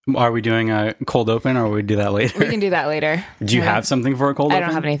Are we doing a cold open, or will we do that later? We can do that later. Do you have something for a cold open? I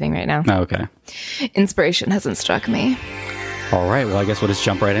don't have anything right now. Oh, okay. Inspiration hasn't struck me. All right. Well, I guess we'll just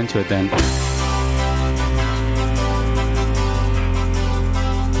jump right into it then.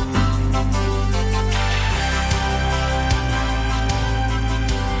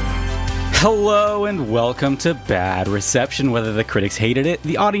 Hello and welcome to Bad Reception. Whether the critics hated it,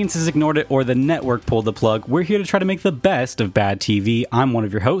 the audiences ignored it, or the network pulled the plug, we're here to try to make the best of bad TV. I'm one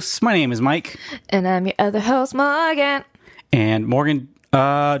of your hosts. My name is Mike. And I'm your other host, Morgan. And Morgan,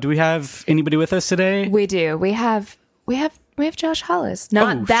 do we have anybody with us today? We do. We have Josh Hollis.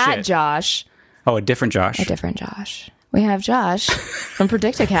 Not that shit. Josh. Oh, a different Josh. A different Josh. We have Josh from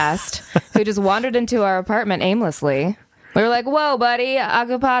Predicticast, who just wandered into our apartment aimlessly. We were like, whoa, buddy,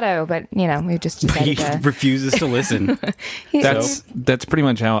 occupado. But, we just He decided to... refuses to listen. That's pretty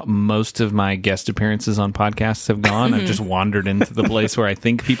much how most of my guest appearances on podcasts have gone. I've just wandered into the place where I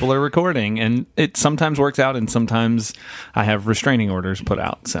think people are recording, and it sometimes works out, and sometimes I have restraining orders put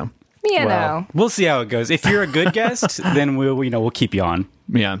out. So, we'll see how it goes. If you're a good guest, then we'll keep you on.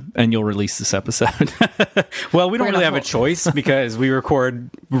 Yeah, and you'll release this episode. Well, we don't really have a choice because we record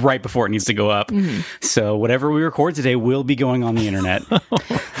right before it needs to go up. Mm-hmm. So whatever we record today will be going on the internet.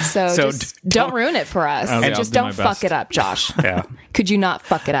 So just don't ruin it for us. Okay, and just don't fuck it up, Josh. Yeah. Could you not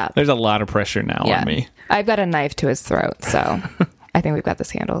fuck it up? There's a lot of pressure now on me. I've got a knife to his throat, so I think we've got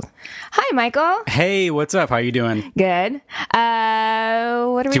this handled. Hi, Michael. Hey, what's up? How you doing? Good. What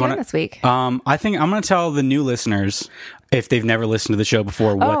are we doing this week? I think I'm going to tell the new listeners, if they've never listened to the show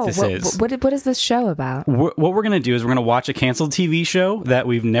before, what this is. What is this show about? What we're going to do is we're going to watch a canceled TV show that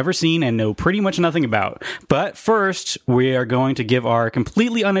we've never seen and know pretty much nothing about. But first, we are going to give our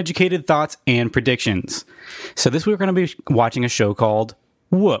completely uneducated thoughts and predictions. So this week we're going to be watching a show called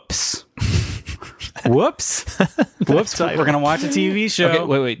Whoops. Whoops. Whoops. We're going to watch a TV show. Okay,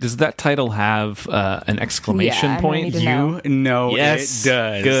 wait. Does that title have an exclamation point? You know yes, it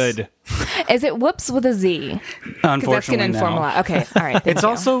does. Good. Is it Whoops with a Z? Unfortunately, that's going to inform a lot. Okay, all right. It's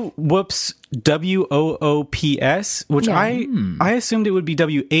also Whoops, WOOPS, which I assumed it would be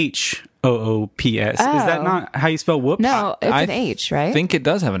WHOOPS. Is that not how you spell whoops? No, it's an H, right? I think it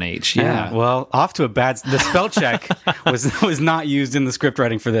does have an H, yeah. Well, off to a bad... The spell check was not used in the script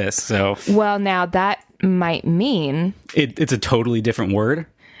writing for this, so... Well, now that might mean... It's a totally different word.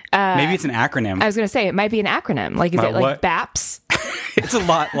 Maybe it's an acronym. I was going to say, it might be an acronym. Like, is it like what? BAPS? It's a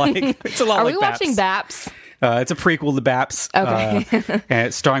lot like... Are we watching BAPS? It's a prequel to BAPS. Okay. And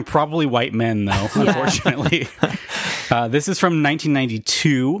it's starring probably white men, though, unfortunately. This is from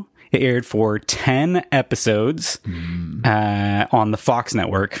 1992. It aired for 10 episodes on the Fox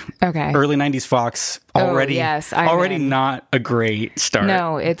network. Okay. Early 90s Fox. Already not a great start.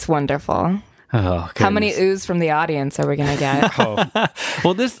 No, it's wonderful. Oh, goodness. How many oohs from the audience are we going to get?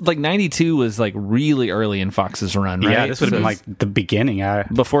 Well, this 92 was really early in Fox's run, right? Yeah, this would have been like the beginning.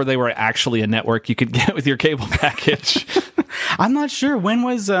 Before they were actually a network you could get with your cable package. I'm not sure. When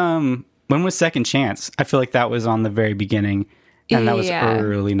was Second Chance? I feel like that was on the very beginning. And that was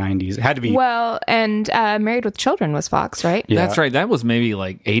early 90s. It had to be. Well, and Married with Children was Fox, right? Yeah. That's right. That was maybe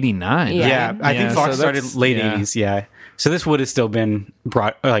like 89. Yeah, I think Fox started late 80s, yeah. So this would have still been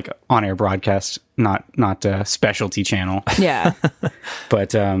on-air broadcast, not specialty channel. Yeah.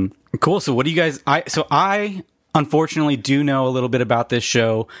 But cool. So what do you guys... I unfortunately do know a little bit about this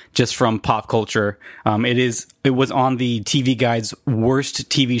show just from pop culture. It was on the TV Guide's worst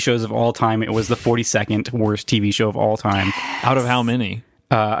TV shows of all time. It was the 42nd worst TV show of all time. Out of how many?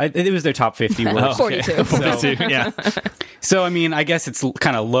 It was their top 50 worst. 42. 42, yeah. So, I mean, I guess it's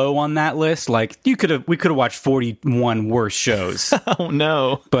kind of low on that list. Like, we could have watched 41 worse shows. Oh,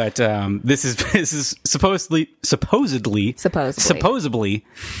 no. But this is supposedly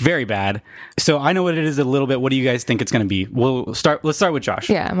very bad. So I know what it is a little bit. What do you guys think it's going to be? Let's start with Josh.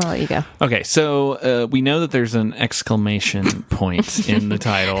 Yeah, I'm going to let you go. Okay, so we know that there's an exclamation point in the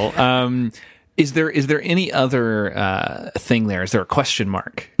title. Is there any other thing there? Is there a question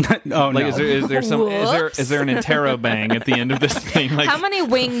mark? Oh, no. Is there some? Is there an interrobang at the end of this thing? Like, how many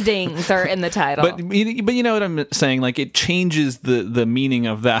wing dings are in the title? But you know what I'm saying? Like, it changes the meaning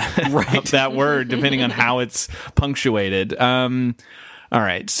of that of that word depending on how it's punctuated. All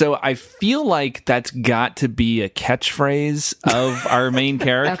right, so I feel like that's got to be a catchphrase of our main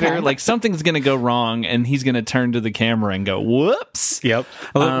character. Okay. Like, something's going to go wrong, and he's going to turn to the camera and go, whoops. Yep.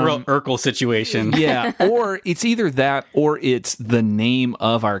 A real Urkel situation. Yeah, or it's either that or it's the name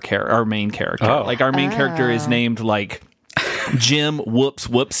of our main character. Oh. Like, our main character is named, like, Jim Whoops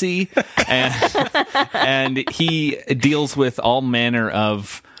Whoopsie, and he deals with all manner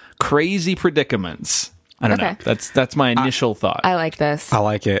of crazy predicaments. I don't know. That's my initial thought. I like this. I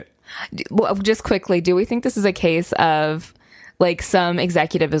like it. Well, just quickly, do we think this is a case of like some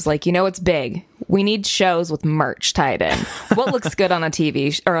executive is like, it's big. We need shows with merch tied in. What looks good on a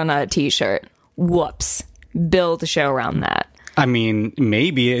TV or on a t-shirt? Whoops. Build a show around that. I mean,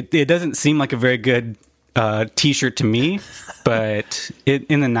 maybe it doesn't seem like a very good t-shirt to me, but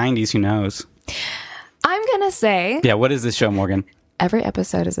in the 90s, who knows? I'm going to say... Yeah, what is this show, Morgan? Every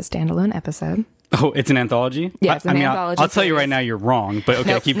episode is a standalone episode. Oh, it's an anthology? Yeah, it's an anthology I'll tell you right now you're wrong, but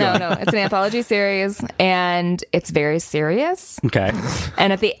okay, keep going. No, it's an anthology series, and it's very serious. Okay.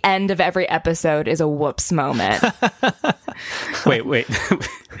 And at the end of every episode is a whoops moment. Wait.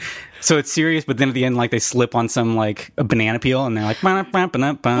 So it's serious, but then at the end, like, they slip on some, like, a banana peel, and they're like...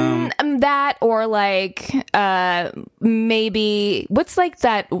 That, or, like, maybe... What's, like,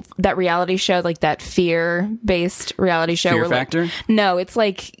 that reality show, like, that fear-based reality show? Fear Factor? Like, no, it's,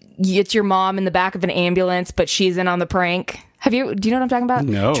 like, it's your mom in the back of an ambulance, but she's in on the prank. Do you know what I'm talking about?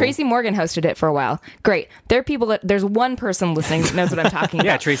 No. Tracy Morgan hosted it for a while. Great. There's one person listening that knows what I'm talking about.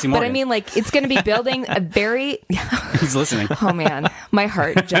 Yeah, Tracy Morgan. But I mean, like, it's going to be building a very... He's listening. Oh, man. My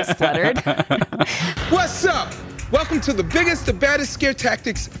heart just fluttered. What's up? Welcome to the biggest, the baddest scare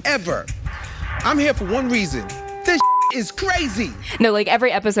tactics ever. I'm here for one reason. This is crazy. No, like,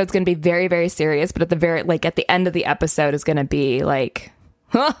 every episode's going to be very, very serious, but at the end of the episode is going to be like,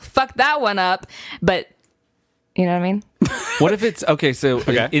 fuck that one up. But... You know what I mean? What if it's okay? So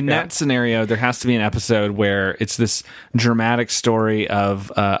in that scenario, there has to be an episode where it's this dramatic story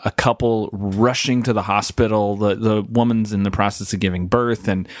of a couple rushing to the hospital. The woman's in the process of giving birth,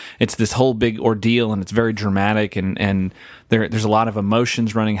 and it's this whole big ordeal, and it's very dramatic, and there's a lot of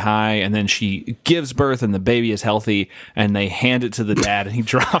emotions running high. And then she gives birth, and the baby is healthy, and they hand it to the dad, and he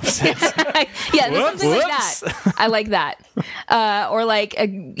drops it. Yeah, there's something like that. I like that. Or like,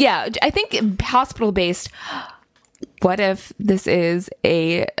 I think hospital based. What if this is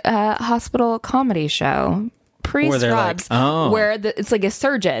a hospital comedy show? Pre-scrubs, where it's like a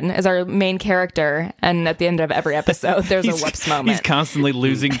surgeon is our main character, and at the end of every episode, there's a whoops moment. He's constantly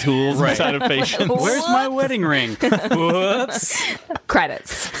losing tools inside of patients. Where's my wedding ring? Whoops.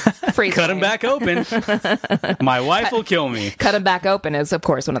 Credits. Freeze Cut him back open. My wife will kill me. Cut him back open is, of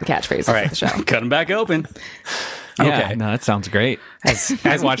course, one of the catchphrases of the show. Cut him back open. Yeah, Okay. no, that sounds great.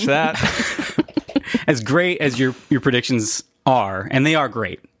 I'd watch that. As great as your predictions are, and they are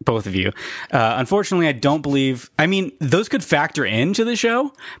great, both of you. Unfortunately, I don't believe... I mean, those could factor into the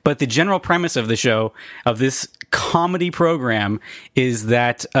show, but the general premise of the show, of this comedy program, is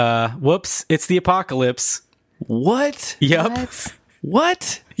that, whoops, it's the apocalypse. What? Yep.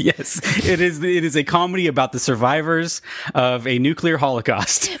 What? Yes, it is a comedy about the survivors of a nuclear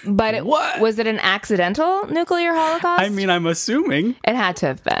holocaust. But was it an accidental nuclear holocaust? I mean, I'm assuming. It had to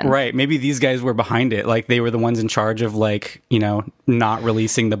have been. Right. Maybe these guys were behind it. Like, they were the ones in charge of, like, not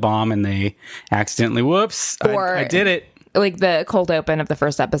releasing the bomb, and they accidentally, whoops, I did it. Like, the cold open of the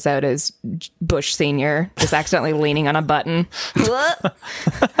first episode is Bush Sr. just accidentally leaning on a button.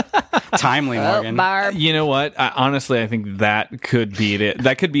 Timely, Morgan. Barb. You know what? Honestly, I think that could be it.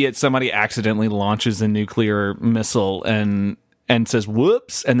 That could be it. Somebody accidentally launches a nuclear missile and says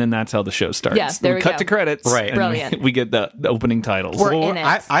whoops, and then that's how the show starts. Yeah, there we cut go. to credits. Right. Brilliant. We get the opening titles. We're in it.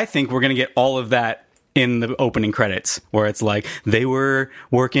 I think we're going to get all of that in the opening credits, where it's like, they were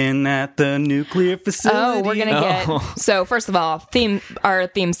working at the nuclear facility. Oh, we're going to get... So, first of all, our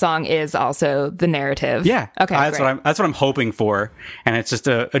theme song is also the narrative. Yeah. Okay, that's great. what I'm hoping for. And it's just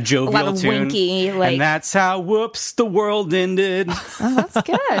a jovial A lot of tune. winky, like... And that's how, whoops, the world ended. Oh, that's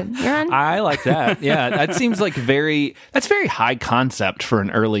good. You're on... I like that. Yeah, that seems like very high concept for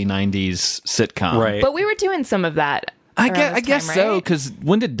an early 90s sitcom. Right. But we were doing some of that. I guess time, so, right? because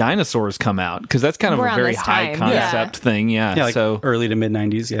when did Dinosaurs come out? Because that's kind of Around a very this high time, concept thing. Yeah, Yeah, like so early to mid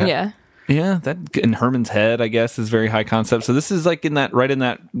 90s. Yeah. Yeah. that in Herman's Head, I guess, is very high concept. So this is like in that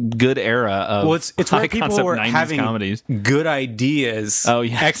good era of It's high where people concept were 90s having comedies. good ideas. Oh,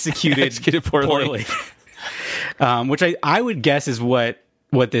 yeah. executed poorly. Which I would guess is what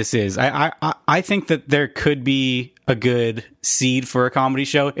this is. I think that there could be a good seed for a comedy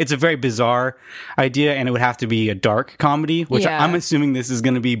show. It's a very bizarre idea, and it would have to be a dark comedy, which I'm assuming this is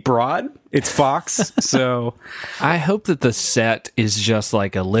going to be broad. It's Fox, so... I hope that the set is just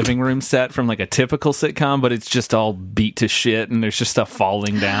like a living room set from like a typical sitcom, but it's just all beat to shit, and there's just stuff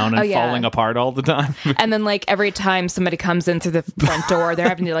falling down and falling apart all the time. And then, like, every time somebody comes in through the front door, they're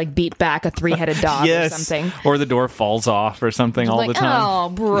having to, like, beat back a 3-headed dog or something. Or the door falls off or something all the time. Oh,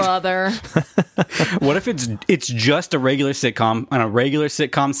 brother. What if it's just a regular sitcom sitcom, on a regular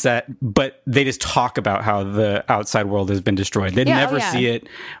sitcom set, but they just talk about how the outside world has been destroyed. They never see it.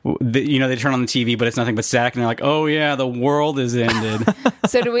 They turn on the TV, but it's nothing but static, and they're like, oh yeah, the world is ended.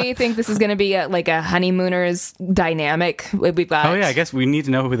 So do we think this is going to be like a honeymooners dynamic? We've got. Oh yeah, I guess we need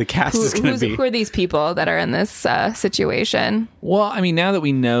to know who the cast is going to be. Who are these people that are in this situation? Well, I mean, now that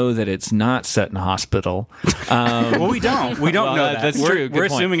we know that it's not set in a hospital, well, we don't know that. That's true. We're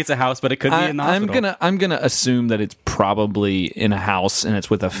assuming it's a house, but it could be in the hospital. I'm gonna assume that it's probably in a house and it's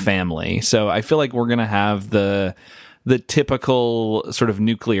with a family. So I feel like we're gonna have the typical sort of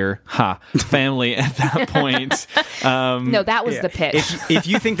nuclear family at that point. No, that was the pitch. If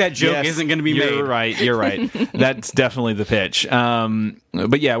you think that joke isn't going to be made. You're right. That's definitely the pitch.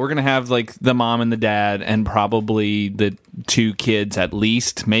 But yeah, we're going to have like the mom and the dad and probably the 2 kids at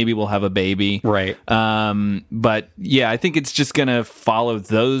least. Maybe we'll have a baby. Right. But yeah, I think it's just going to follow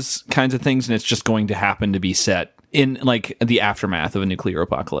those kinds of things, and it's just going to happen to be set in like the aftermath of a nuclear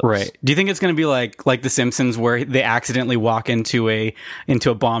apocalypse. Right. Do you think it's going to be like The Simpsons, where they accidentally walk into a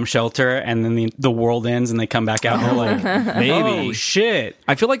bomb shelter and then the world ends and they come back out and they're like, maybe. Oh shit.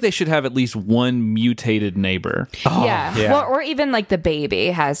 I feel like they should have at least one mutated neighbor. Yeah. Well, or even like the baby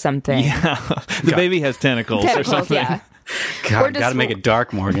has something. Yeah. The baby has tentacles or something. Yeah. God, gotta make it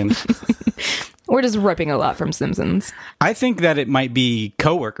dark, Morgan. We're just ripping a lot from Simpsons. I think that it might be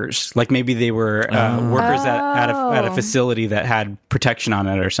coworkers. Like maybe they were workers at a facility that had protection on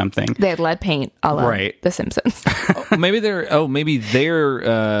it or something. They had lead paint all over The Simpsons. Maybe they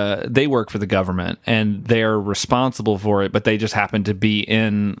work for the government and they're responsible for it, but they just happen to be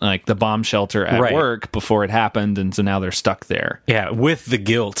in like the bomb shelter at work before it happened, and so now they're stuck there. Yeah, with the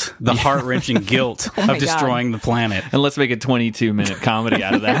guilt, the heart-wrenching guilt of destroying the planet. And let's make a 22-minute comedy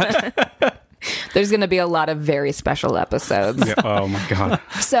out of that. There's going to be a lot of very special episodes. Yeah, oh my god!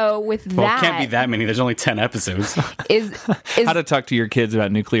 So with that, it can't be that many. There's only 10 episodes. Is how to talk to your kids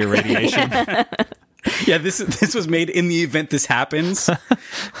about nuclear radiation? Yeah, this was made in the event this happens.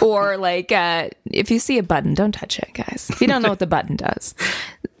 Or like, if you see a button, don't touch it, guys. If you don't know what the button does.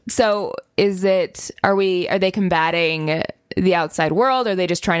 So are they combating the outside world, or are they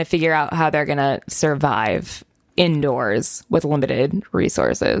just trying to figure out how they're going to survive indoors with limited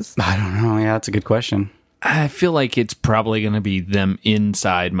resources? I don't know. Yeah, that's a good question. I feel like it's probably going to be them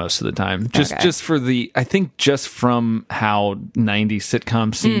inside most of the time. Just from how 90s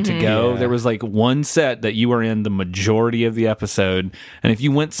sitcoms seem to go. Yeah. There was like one set that you were in the majority of the episode, and if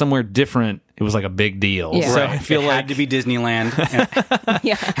you went somewhere different, it was like a big deal. Yeah. So I feel had to be Disneyland.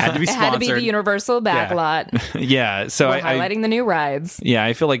 Yeah, had to be sponsored. It had to be the Universal backlot. Yeah, so we're highlighting the new rides. Yeah,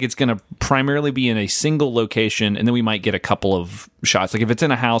 I feel like it's going to primarily be in a single location, and then we might get a couple of shots. Like if it's in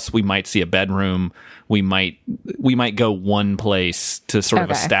a house, we might see a bedroom. We might go one place to sort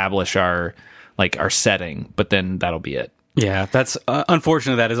of establish our setting, but then that'll be it. Yeah, that's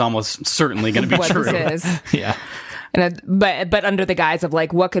unfortunately that is almost certainly going to be what true. This is. Yeah. But under the guise of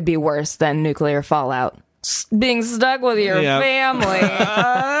like, what could be worse than nuclear fallout? Being stuck with your family.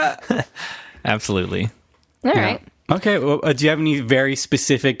 Absolutely. All right. Okay. Well, do you have any very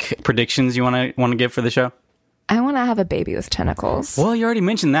specific predictions you want to give for the show? I want to have a baby with tentacles. Well, you already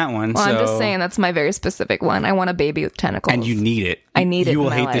mentioned that one. Well, I'm just saying that's my very specific one. I want a baby with tentacles. And you need it. I need it. You will in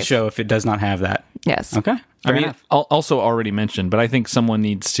my hate life. the show if it does not have that. Yes. Okay. Fair enough. Also already mentioned, but I think someone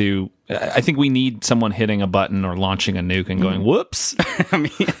needs to. I think we need someone hitting a button or launching a nuke and going, whoops.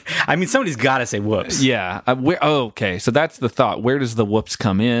 I mean, somebody's got to say whoops. Yeah. Okay. So that's the thought. Where does the whoops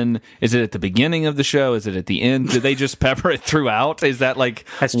come in? Is it at the beginning of the show? Is it at the end? Do they just pepper it throughout? Is that like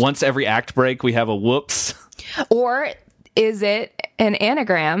once every act break we have a whoops? Or is it an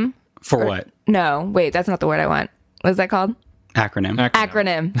anagram? For what? No, wait, that's not the word I want. What is that called?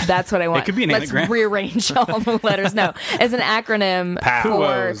 Acronym. That's what I want. It could be an anagram. Let's rearrange all the letters. No, it's an acronym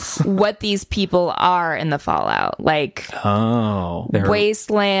for what these people are in the fallout. Like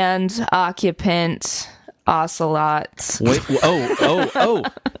wasteland, occupant, ocelot. Wait,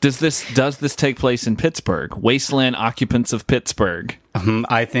 Does this take place in Pittsburgh? Wasteland occupants of Pittsburgh.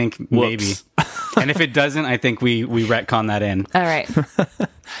 I think maybe. And if it doesn't, I think we retcon that in. All right.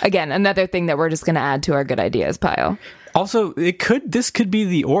 Again, another thing that we're just going to add to our good ideas pile. Also, this could be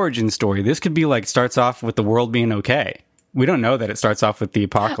the origin story. This could be like starts off with the world being okay. We don't know that it starts off with the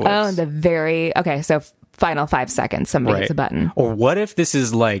apocalypse. Oh, so final 5 seconds, somebody hits a button. Or what if this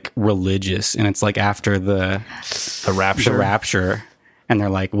is like religious and it's like after the rapture, and they're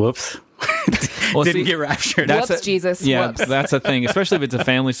like, whoops. didn't get raptured. Whoops, Jesus. Yeah, Whoops. that's a thing, especially if it's a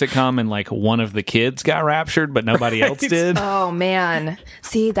family sitcom and like one of the kids got raptured, but nobody else did Oh man,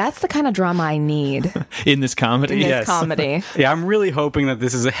 see, that's the kind of drama I need in this comedy. in this Yes. comedy. Yeah, I'm really hoping that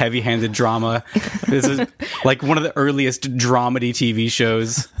this is a heavy-handed drama. This is like one of the earliest dramedy TV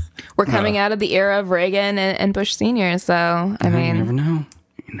shows. We're coming out of the era of Reagan and Bush Sr., so I You mean, never know.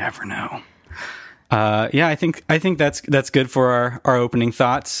 You never know. Yeah, I think that's good for our opening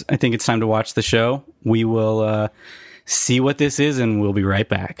thoughts. I think it's time to watch the show. We will see what this is, and we'll be right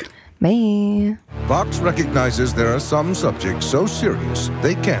back. me. Fox recognizes there are some subjects so serious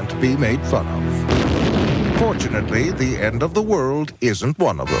they can't be made fun of. Fortunately, the end of the world isn't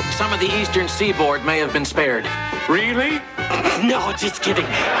one of them. Some of the eastern seaboard may have been spared. Really? No, just kidding.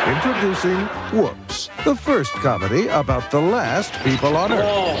 Introducing Whoops, the first comedy about the last people on Earth.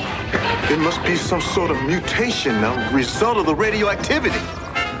 Oh, it must be some sort of mutation, a result of the radioactivity.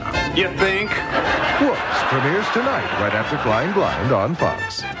 You think? Whoops premieres tonight, right after Flying Blind on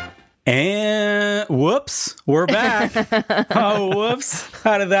Fox. And whoops, we're back. Oh, whoops.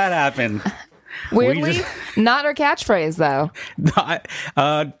 How did that happen? Weirdly, just- not our catchphrase though.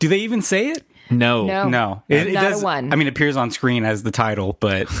 Do they even say it? No. No. It Not a does. one. I mean, it appears on screen as the title,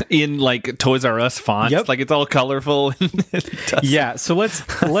 but In like Toys R Us fonts, Yep. like it's all colorful. yeah. So let's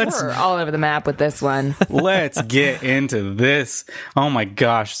We're all over the map with this one. let's get into this. Oh my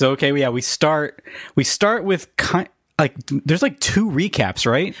gosh. So okay, yeah, we start with there's like two recaps,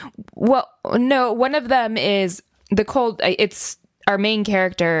 right? Well, no, one of them is it's our main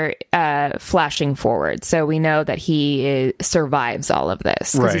character flashing forward. So we know that he survives all of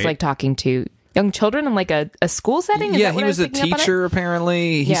this because he's Right. like talking to young children in like a school setting. Is Yeah, that what he I was a picking up on it? teacher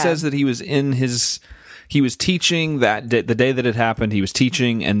apparently. He Yeah. says that he was teaching that day, the day that it happened. He was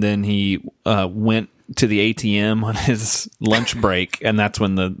teaching, and then he went to the ATM on his lunch break, and that's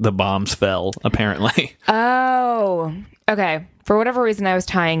when the bombs fell. Apparently, Oh, okay. For whatever reason, I was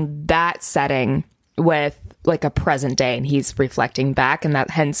tying that setting with like a present day, and he's reflecting back, and that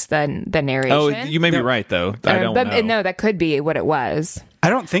hence the narration. oh, you may be right though. I don't but know. no, that could be what it was. I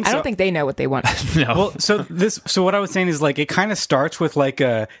don't think so. I don't think they know what they want. Well, so what I was saying is like it kind of starts with like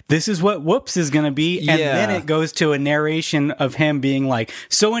this is what Whoops is going to be, and Yeah. then it goes to a narration of him being like,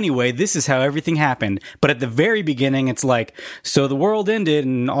 so anyway, this is how everything happened. But at the very beginning, it's like, so the world ended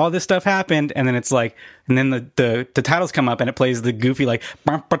and all this stuff happened, and then it's like, and then the titles come up and it plays the goofy like,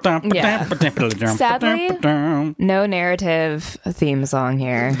 Sadly, no narrative theme song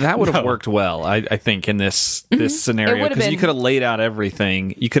here. That would have worked well, I think, in this scenario, would've because you been- could have laid out everything.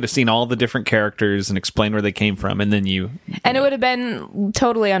 You could have seen all the different characters and explained where they came from, and then And it would have been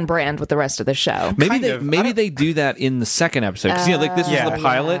totally on brand with the rest of the show. maybe they do that in the second episode, because like this Yeah. was the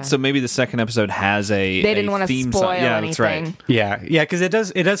pilot, yeah. so maybe the second episode has a They didn't want to theme spoil song. Yeah, anything. that's right. yeah, because it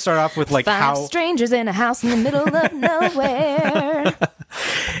does start off with like Five how strangers in a house in the middle of nowhere.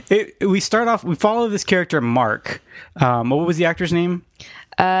 we follow this character Mark. What was the actor's name?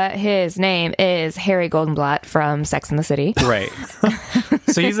 His name is Harry Goldenblatt from Sex and the City. Right.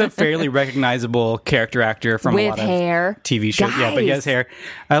 So he's a fairly recognizable character actor from a With lot of hair. TV shows. Yeah, but he has Guys.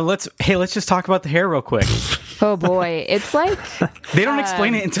 hair. Let's just talk about the hair real quick. Oh boy, it's like, They don't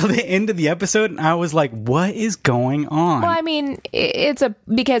explain it until the end of the episode, and I was like, "What is going on?" well, I mean, it's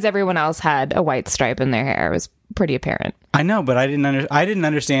because everyone else had a white stripe in their hair. It was pretty apparent. I know, but I didn't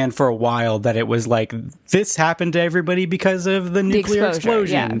understand for a while that it was like this happened to everybody because of the nuclear exposure,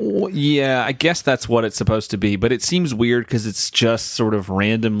 explosion. Well, yeah, I guess that's what it's supposed to be, but it seems weird because it's just sort of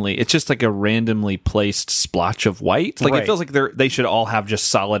randomly. It's just like a randomly placed splotch of white. Like Right. it feels like they should all have just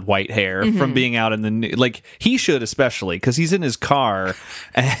solid white hair from being out in the like he should especially because he's in his car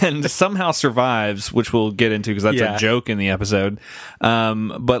and somehow survives, which we'll get into because that's Yeah. a joke in the episode.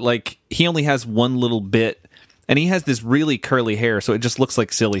 But like he only has one little bit. And he has this really curly hair, so it just looks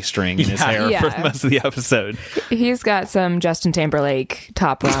like silly string in his hair for Yeah. most of the episode. He's got some Justin Timberlake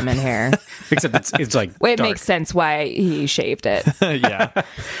top ramen hair. Except it's like Well, it dark. makes sense why he shaved it. Yeah.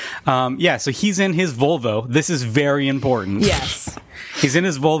 Yeah, so he's in his Volvo. This is very important. Yes. He's in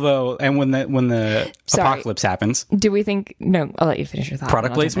his Volvo, and when the Sorry. apocalypse happens, Do we think? No, I'll let you finish your thought.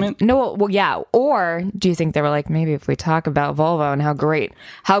 Product and I'll jump in. placement? No, well, yeah. Or do you think they were like, maybe if we talk about Volvo and how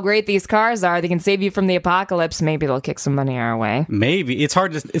great these cars are, they can save you from the apocalypse. Maybe they'll kick some money our way. maybe it's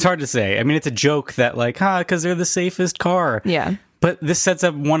hard to say. I mean, it's a joke that like, because they're the safest car. Yeah. But this sets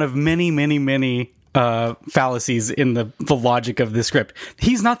up one of many fallacies in the logic of the script.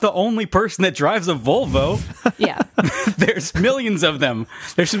 He's not the only person that drives a Volvo. Yeah. There's millions of them.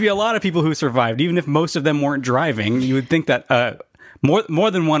 There should be a lot of people who survived, even if most of them weren't driving. You would think that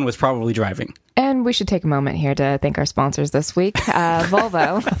more than one was probably driving. And we should take a moment here to thank our sponsors this week,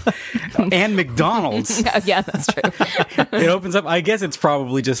 Volvo. And McDonald's. Yeah, that's true. It opens up, I guess it's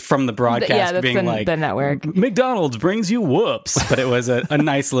probably just from the broadcast being like, the network. McDonald's brings you whoops. But it was a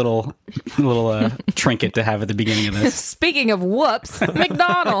nice little trinket to have at the beginning of this. Speaking of whoops,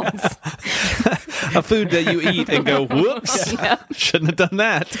 McDonald's. A food that you eat and go, whoops, shouldn't have done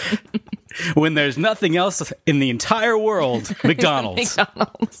that. When there's nothing else in the entire world, McDonald's.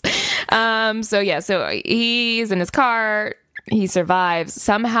 So he's in his car. He survives.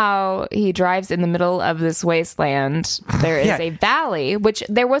 Somehow he drives in the middle of this wasteland. There is a valley, which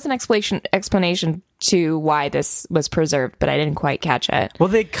there was an explanation to why this was preserved, but I didn't quite catch it. Well,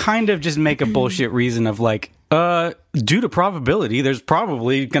 they kind of just make a bullshit reason of like, due to probability, there's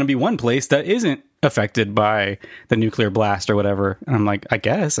probably going to be one place that isn't affected by the nuclear blast or whatever. And I'm like, I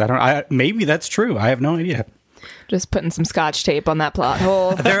guess. Maybe that's true. I have no idea. Just putting some scotch tape on that plot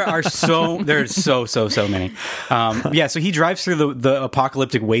hole. There's so many. So he drives through the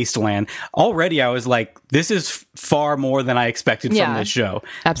apocalyptic wasteland. Already I was like, this is far more than I expected from this show.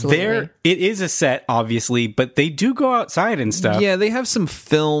 Absolutely. It is a set, obviously, but they do go outside and stuff. Yeah, they have some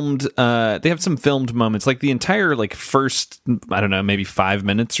filmed moments. Like the entire first, I don't know, maybe 5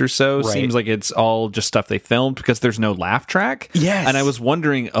 minutes or so seems like it's all just stuff they filmed because there's no laugh track. Yes. And I was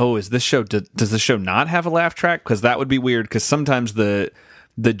wondering, does this show not have a laugh track? Because that would be weird, because sometimes the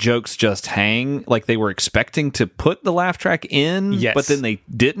jokes just hang, like they were expecting to put the laugh track in, but then they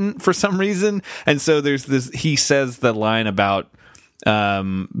didn't for some reason. And so there's this, he says the line about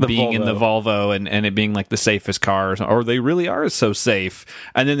being Volvo. In the Volvo and it being like the safest car, or they really are so safe.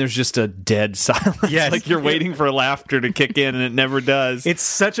 And then there's just a dead silence. Yes. Like you're waiting for laughter to kick in and it never does. It's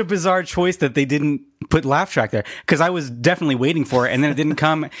such a bizarre choice that they didn't put laugh track there, because I was definitely waiting for it and then it didn't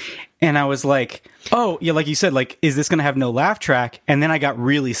come. And I was like, oh, yeah, like you said, like, is this going to have no laugh track? And then I got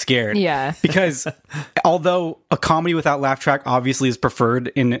really scared. Yeah. Because although a comedy without laugh track obviously is preferred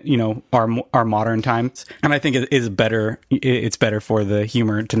in, our modern times, and I think it is better, it's better for the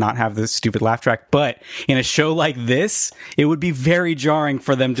humor to not have this stupid laugh track. But in a show like this, it would be very jarring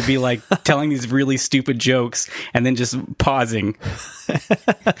for them to be like telling these really stupid jokes and then just pausing.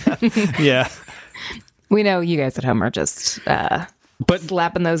 Yeah. We know you guys at home are just...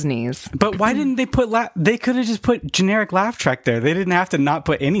 slapping those knees. But why didn't they put they could have just put generic laugh track there. They didn't have to not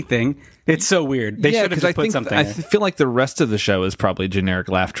put anything. It's so weird. They should have just put something. I feel like the rest of the show is probably generic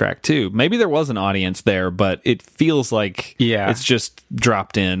laugh track too. Maybe there was an audience there, but it feels like it's just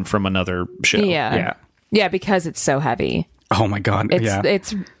dropped in from another show. Yeah, because it's so heavy. Oh my god.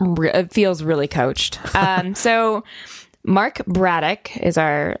 It feels really coached. So Mark Braddock is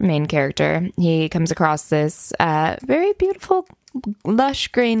our main character. He comes across this very beautiful, lush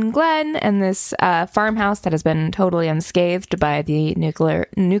green glen and this farmhouse that has been totally unscathed by the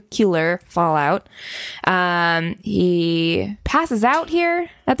nuclear fallout. He passes out here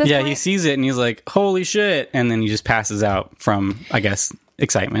at this point. He sees it and he's like, holy shit. And then he just passes out from, I guess,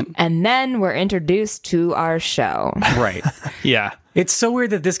 excitement. And then we're introduced to our show. Right. Yeah. It's so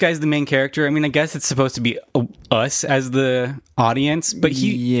weird that this guy's the main character. I mean, I guess it's supposed to be us as the audience, but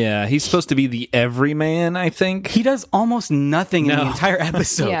he's supposed to be the everyman, I think. He does almost nothing in the entire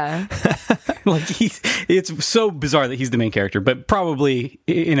episode. Yeah. It's so bizarre that he's the main character, but probably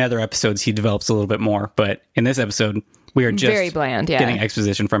in other episodes he develops a little bit more. But in this episode, we are just very bland, getting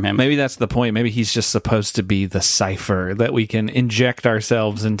exposition from him. Maybe that's the point. Maybe he's just supposed to be the cipher that we can inject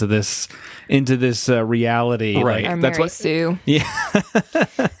ourselves into this reality. Right. Our that's Mary Sue. Yeah.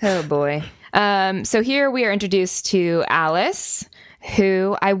 Oh boy. So here we are introduced to Alice,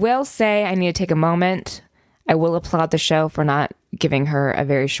 who I will say I need to take a moment. I will applaud the show for not giving her a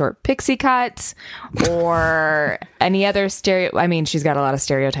very short pixie cut or any other I mean, she's got a lot of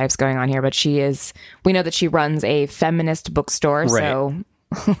stereotypes going on here, but we know that she runs a feminist bookstore. Right. So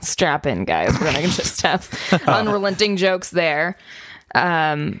strap in, guys. We're going to just have unrelenting jokes there.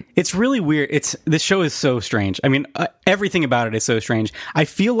 It's really weird. This show is so strange. I mean, everything about it is so strange. I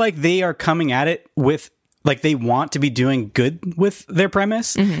feel like they are coming at it with, like, they want to be doing good with their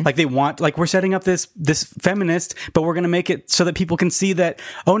premise. Mm-hmm. Like, they want, like, we're setting up this feminist, but we're going to make it so that people can see that,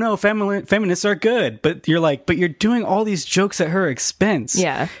 oh no, feminists are good. But you're like, but you're doing all these jokes at her expense.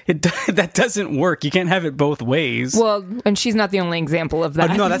 Yeah. That doesn't work. You can't have it both ways. Well, and she's not the only example of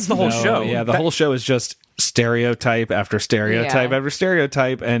that. No, that's the whole show. Yeah, the whole show is just stereotype after stereotype after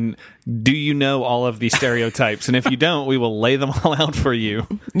stereotype. And do you know all of these stereotypes? And if you don't, we will lay them all out for you.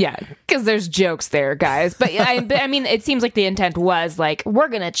 Yeah, because there's jokes there, guys. But I mean, it seems like the intent was like, we're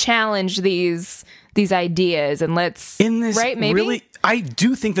going to challenge these ideas and let's right maybe really I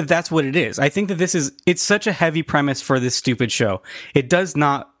do think that that's what it is. I think that it's such a heavy premise for this stupid show. It does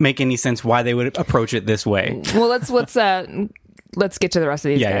not make any sense why they would approach it this way. Well, let's get to the rest of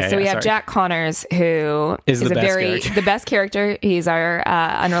these guys. So we have Jack Connors, who is the best character. He's our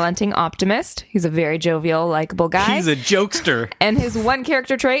unrelenting optimist. He's a very jovial, likable guy. He's a jokester. And his one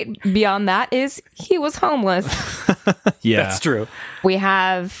character trait beyond that is he was homeless. Yeah, that's true. We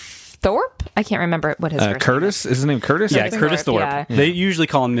have Thorpe? I can't remember what his first Curtis? name Is his name Curtis? Yeah, Curtis Thorpe. Yeah. They usually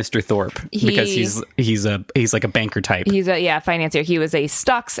call him Mr. Thorpe because he's like a banker type. He's a financier. He was a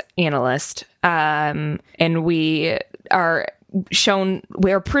stocks analyst. And we are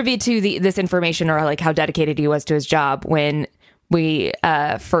privy to this information, or like how dedicated he was to his job when we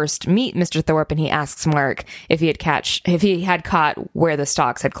first meet Mr. Thorpe, and he asks Mark if he had caught where the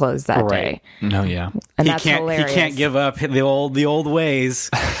stocks had closed that day. No, yeah, and that's hilarious. He can't give up the old ways.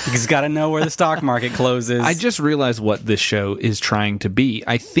 He's got to know where the stock market closes. I just realized what this show is trying to be.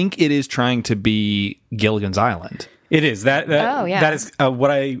 I think it is trying to be Gilligan's Island. It is that is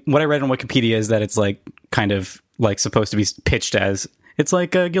what I read on Wikipedia is that it's like kind of like supposed to be pitched as. It's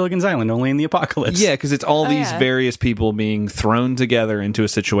like Gilligan's Island, only in the apocalypse. Yeah, because it's all these various people being thrown together into a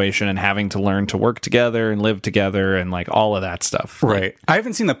situation and having to learn to work together and live together and like all of that stuff. Right. I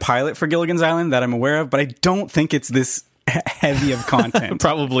haven't seen the pilot for Gilligan's Island that I'm aware of, but I don't think it's this heavy of content.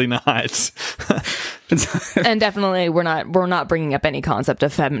 Probably not. And definitely we're not bringing up any concept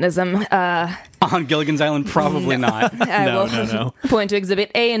of feminism on Gilligan's Island. Probably not. No. Point to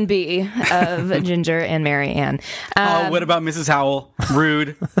Exhibit A and B of Ginger and Mary Ann. What about Mrs. Howell?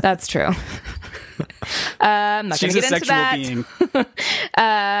 Rude. That's true. I'm not going to get into that. Being.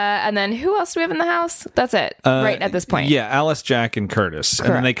 And then who else do we have in the house? That's it. Right at this point. Yeah, Alice, Jack, and Curtis. Correct.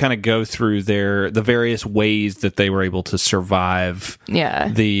 And then they kind of go through the various ways that they were able to survive. Yeah.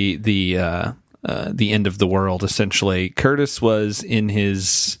 The end of the world. Essentially, Curtis was in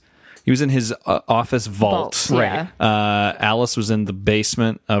his. He was in his office vault. Right. Alice was in the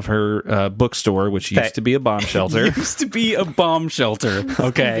basement of her bookstore, which used to be a bomb shelter. Okay.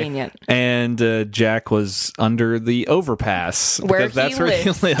 Convenient. And Jack was under the overpass. Because that's where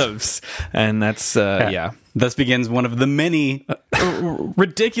he lives. And that's, yeah. Thus begins one of the many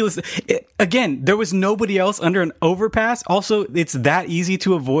ridiculous... Again, there was nobody else under an overpass. Also, it's that easy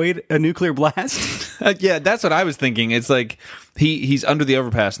to avoid a nuclear blast. Yeah, that's what I was thinking. It's like he's under the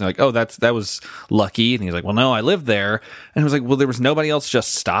overpass, and they're like, oh, that was lucky. And he's like, well, no, I lived there. And it was like, well, there was nobody else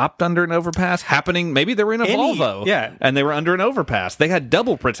just stopped under an overpass happening. Maybe they were in a Volvo. Yeah. And they were under an overpass. They had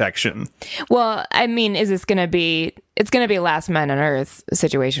double protection. Well, I mean, is this going to be... It's going to be a Last Man on Earth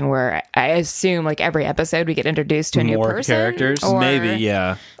situation where I assume like every episode we get introduced to a new person. More characters? Maybe,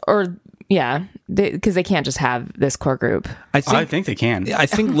 yeah. Or, yeah, because they can't just have this core group. I think they can. I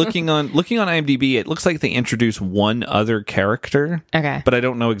think looking on IMDb, it looks like they introduce one other character. Okay. But I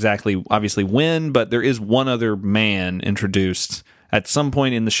don't know exactly, obviously, when, but there is one other man introduced at some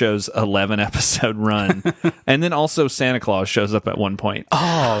point in the show's 11-episode run. And then also Santa Claus shows up at one point.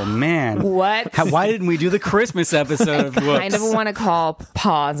 Oh, man. What? Why didn't we do the Christmas episode of Whoops? I kind of want to call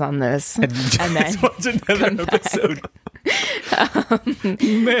pause on this. And then watch another episode.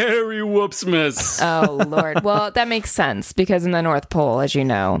 Merry Whoopsmas. Oh, Lord. Well, that makes sense because in the North Pole, as you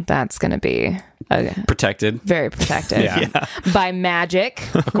know, that's going to be... protected. Very protected. Yeah. By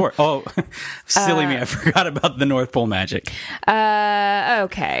magic. Of course. Oh, silly me. I forgot about the North Pole magic.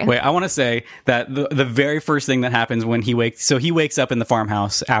 Okay. Wait, I want to say that the very first thing that happens when he wakes up in the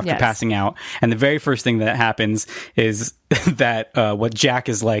farmhouse after passing out. And the very first thing that happens is that what Jack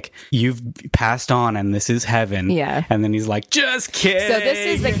is like, you've passed on and this is heaven. Yeah. And then he's like, just kidding. So this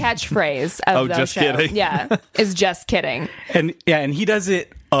is the catchphrase of the just show. Kidding. Yeah. Is just kidding. And he does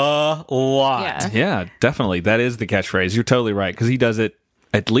it a lot. Yeah, definitely. That is the catchphrase. You're totally right, because he does it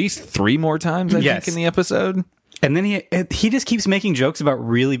at least 3 more times, I think, in the episode. And then he just keeps making jokes about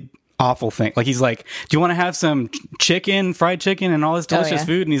really awful thing. Like he's like, do you want to have some fried chicken and all this delicious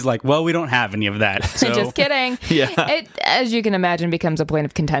food? And he's like, well, we don't have any of that. So. Just kidding. Yeah. It, as you can imagine, becomes a point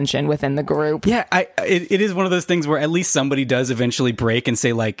of contention within the group. Yeah, it is one of those things where at least somebody does eventually break and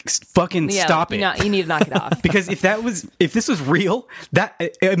say like, fucking stop it. No, you need to knock it off. Because if this was real, that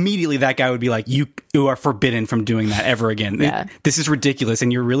immediately that guy would be like, you are forbidden from doing that ever again. Yeah. This is ridiculous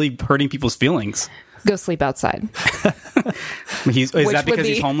and you're really hurting people's feelings. Go sleep outside. Is that because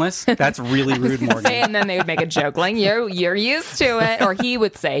he's homeless? That's really rude, Morgan. And then they would make a joke like, you're used to it. Or he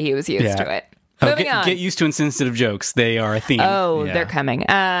would say he was used to it. Moving on. Get used to insensitive jokes. They are a theme. Oh, they're coming.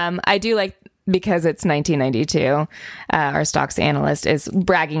 I do like, because it's 1992, our stocks analyst is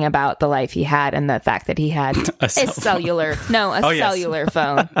bragging about the life he had and the fact that he had a cellular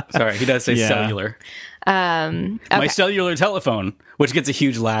phone. Sorry, he does say cellular. Okay. My cellular telephone, which gets a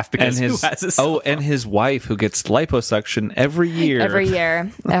huge laugh because who has a cell phone? And his wife, who gets liposuction every year. Every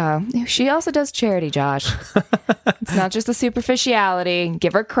year. She also does charity, Josh. It's not just the superficiality.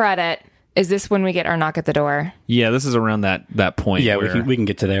 Give her credit. Is this when we get our knock at the door? Yeah, this is around that point. Yeah, where... we can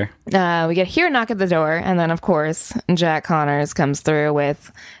get to there. We get here, knock at the door, and then, of course, Jack Connors comes through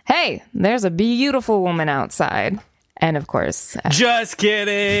with, hey, there's a beautiful woman outside. And, of course... just kidding!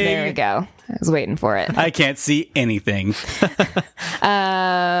 There we go. I was waiting for it. I can't see anything.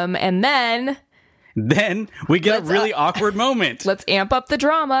 And then... Then we get a really awkward moment. Let's amp up the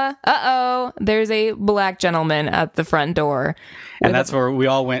drama. Uh-oh. There's a black gentleman at the front door. And that's where we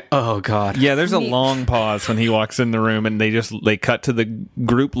all went, oh, God. Yeah, there's a long pause when he walks in the room, and they cut to the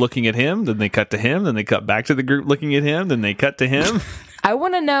group looking at him, then they cut to him, then they cut back to the group looking at him, then they cut to him. I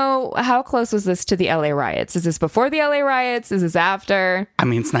want to know, how close was this to the LA riots? Is this before the LA riots? Is this after? I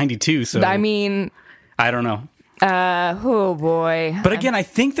mean, it's 92, so... I mean... I don't know. Oh boy. But again, I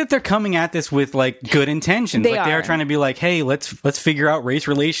think that they're coming at this with like good intentions. They are trying to be like, hey, let's figure out race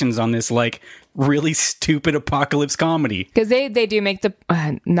relations on this like really stupid apocalypse comedy. Because they do make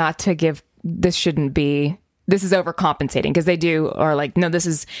the not to give, this shouldn't be, this is overcompensating, because they do, or like, no, this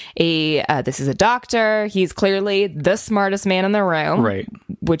is a doctor. He's clearly the smartest man in the room, right?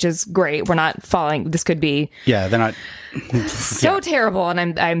 Which is great. We're not falling. This could be they're not so terrible,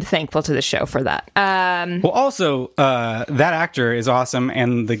 and I'm thankful to the show for that. Well, also that actor is awesome,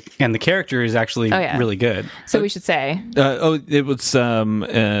 and the character is actually really good. So we should say, it was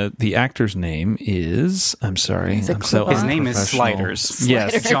the actor's name is, I'm sorry, his name is Sliders.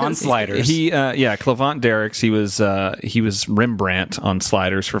 Yes, John Sliders. He Clavant Derricks. He was Rembrandt on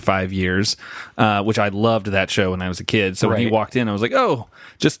Sliders for 5 years, which I loved that show when I was a kid. So when he walked in, I was like, oh,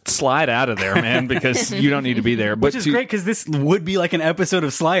 just slide out of there, man, because you don't need to be there. But which is great, because this would be like an episode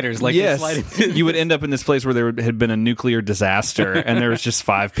of Sliders. Like, yes, you would end up in this place where there had been a nuclear disaster, and there was just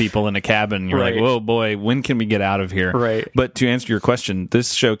 5 people in a cabin. You're like, whoa, boy, when can we get out of here? Right. But to answer your question,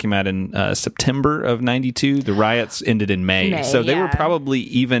 this show came out in September of 92. The riots ended in May. So they were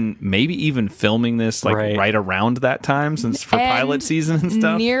probably maybe even filming this right around that time, since for pilot season and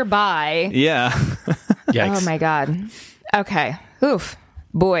stuff. Nearby. Yeah. Yikes. Oh my God. Okay. Oof.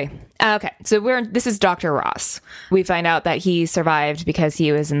 Boy. Okay. So this is Dr. Ross. We find out that he survived because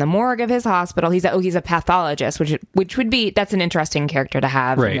he was in the morgue of his hospital. He's a pathologist, which would be, that's an interesting character to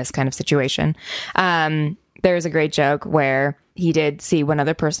have in this kind of situation. There's a great joke where he did see one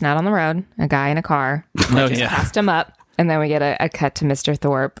other person out on the road, a guy in a car, passed him up. And then we get a cut to Mr.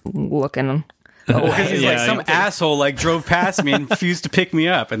 Thorpe looking. Because he's like, some asshole like drove past me and refused to pick me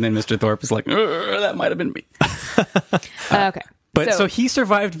up, and then Mr. Thorpe is like, that might have been me. Okay. But so he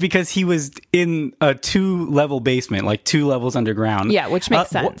survived because he was in a 2-level basement, like 2 levels underground. Yeah, which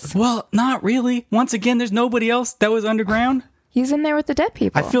makes sense. Well, not really. Once again, there's nobody else that was underground. He's in there with the dead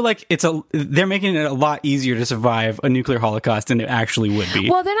people. I feel like they're making it a lot easier to survive a nuclear holocaust than it actually would be.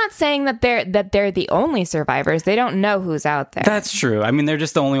 Well, they're not saying that they're the only survivors. They don't know who's out there. That's true. I mean, they're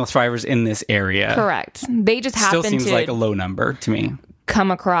just the only survivors in this area. Correct. They just happen to... Still seems like a low number to me.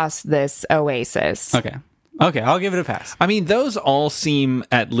 Come across this oasis. Okay, I'll give it a pass. I mean, those all seem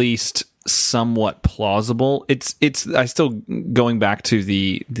at least somewhat plausible. It's I still going back to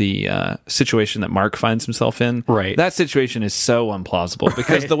the situation that Mark finds himself in. Right. That situation is so unplausible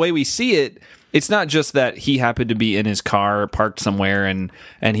because the way we see it, it's not just that he happened to be in his car parked somewhere and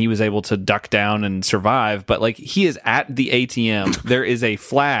he was able to duck down and survive, but like he is at the ATM, there is a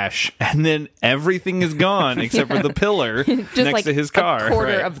flash, and then everything is gone except for the pillar just next like to his car. A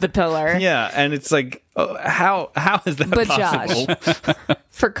quarter of the pillar. Yeah, and it's like, how is that possible? Josh,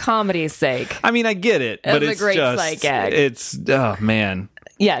 for comedy's sake. I mean, I get it, but it's a great sight gag. It's, oh man.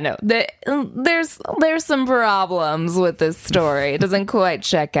 Yeah, no, there's some problems with this story. It doesn't quite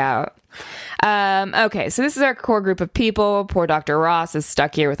check out. Okay, so this is our core group of people. Poor Dr. Ross is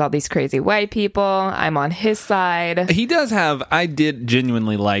stuck here with all these crazy white people. I'm on his side. He does have, I did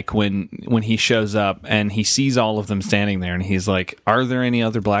genuinely like when he shows up and he sees all of them standing there and he's like, are there any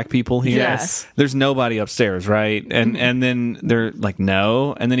other black people here? Yes. There's nobody upstairs, right? And then they're like,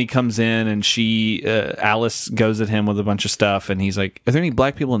 no. And then he comes in and Alice goes at him with a bunch of stuff and he's like, are there any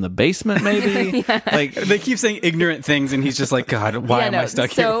black people in the basement maybe? Like, they keep saying ignorant things and he's just like, God, why am I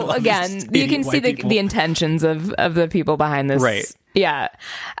stuck here? So again, you can see the intentions of the people behind this. Right. Yeah.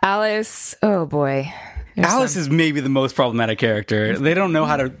 Alice, oh boy. Alice is maybe the most problematic character. They just don't know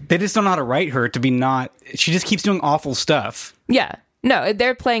how to write her to be not. She just keeps doing awful stuff. Yeah. No,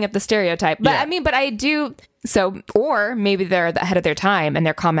 they're playing up the stereotype. But Yeah. I mean, but I do. So, or maybe they're ahead of their time and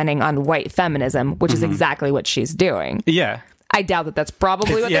they're commenting on white feminism, which is exactly what she's doing. Yeah. I doubt that that's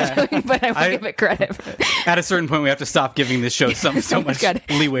probably what they're doing, but I will give it credit. At a certain point, we have to stop giving this show so much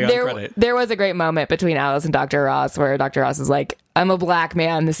leeway on credit. There was a great moment between Alice and Dr. Ross where Dr. Ross is like, I'm a black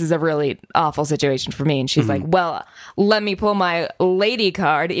man. This is a really awful situation for me. And she's like, well, let me pull my lady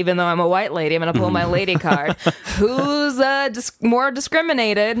card. Even though I'm a white lady, I'm going to pull my lady card. Who's more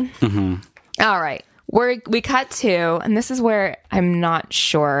discriminated? All right. We cut to, and this is where I'm not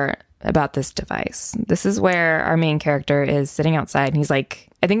sure about this device. This is where our main character is sitting outside, and he's like,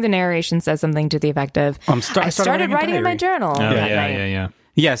 I think the narration says something to the effect of, I started writing in my journal. Oh, yeah.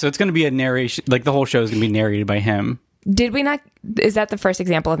 Yeah, so it's going to be a narration, like the whole show is going to be narrated by him. Did we not? Is that the first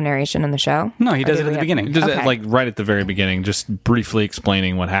example of narration in the show? No, he does it at the beginning. He does it like right at the very beginning, just briefly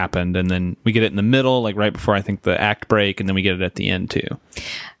explaining what happened, and then we get it in the middle, like right before I think the act break, and then we get it at the end too.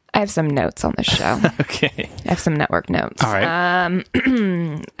 I have some notes on this show. Okay. I have some network notes. All right.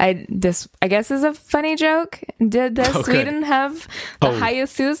 This I guess is a funny joke. Did Sweden have the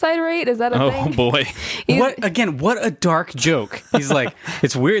highest suicide rate? Is that a thing? Oh boy. What a dark joke. He's like,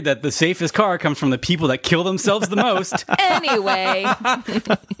 it's weird that the safest car comes from the people that kill themselves the most. Anyway.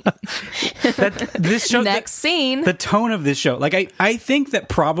 This show, Next scene. The tone of this show. Like I think that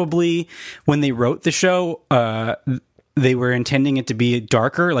probably when they wrote the show, they were intending it to be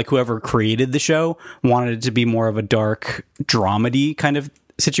darker. Like whoever created the show wanted it to be more of a dark dramedy kind of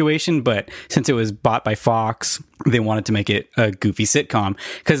situation. But since it was bought by Fox, they wanted to make it a goofy sitcom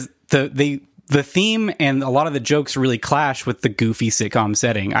because the theme and a lot of the jokes really clash with the goofy sitcom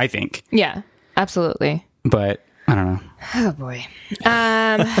setting, I think. Yeah, absolutely. But I don't know. Oh boy.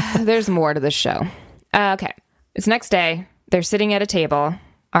 There's more to this show. Okay. It's next day. They're sitting at a table,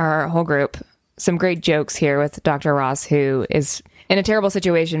 our whole group. Some great jokes here with Dr. Ross, who is in a terrible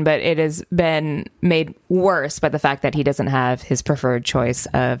situation, but it has been made worse by the fact that he doesn't have his preferred choice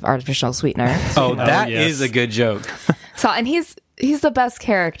of artificial sweetener. That is a good joke. So, and he's the best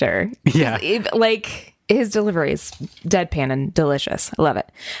character. Yeah. Like, his delivery is deadpan and delicious. I love it.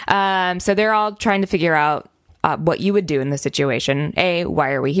 So they're all trying to figure out what you would do in this situation. A,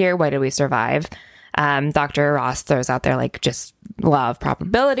 why are we here? Why did we survive? Dr. Ross throws out there like just law of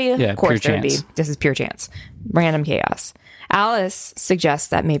probability. Yeah, of course, pure there would be. This is pure chance, random chaos. Alice suggests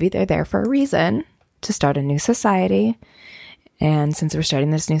that maybe they're there for a reason, to start a new society. And since we're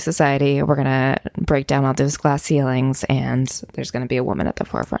starting this new society, we're gonna break down all those glass ceilings, and there's gonna be a woman at the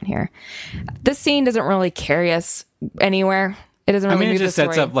forefront here. This scene doesn't really carry us anywhere. It doesn't really. It just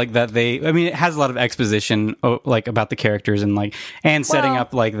sets up like that. It has a lot of exposition, like about the characters and setting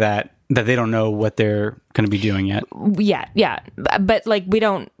up like that they don't know what they're going to be doing yet. Yeah. But like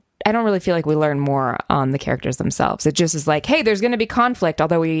I don't really feel like we learn more on the characters themselves. It just is like, hey, there's going to be conflict,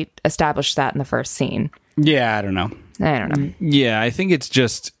 although we established that in the first scene. Yeah, I don't know. Yeah, I think it's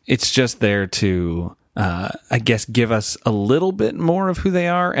just there to, I guess, give us a little bit more of who they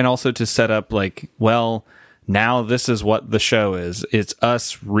are, and also to set up like, well, now this is what the show is. It's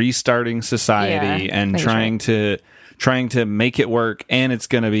us restarting society and trying to make it work, and it's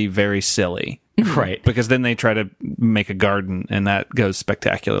going to be very silly. Right. Because then they try to make a garden, and that goes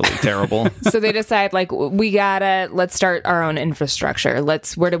spectacularly terrible. So they decide, like, let's start our own infrastructure.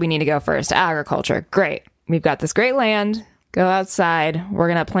 Where do we need to go first? Agriculture. Great. We've got this great land. Go outside. We're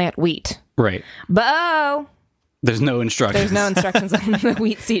going to plant wheat. Right. But there's no instructions. There's no instructions on the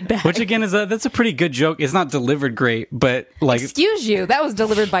wheat seed bag. Which again that's a pretty good joke. It's not delivered great, but like, excuse you, that was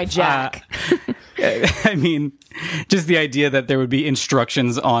delivered by Jack. I mean, just the idea that there would be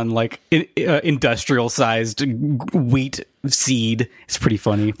instructions on like industrial sized wheat seed is pretty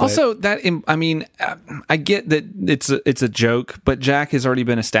funny. But. Also, I get that it's a joke, but Jack has already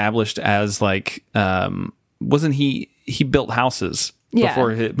been established as like, wasn't he built houses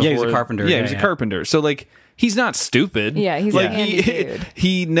before? He was a carpenter. Yeah, he was a carpenter. So like, he's not stupid. Yeah, he's like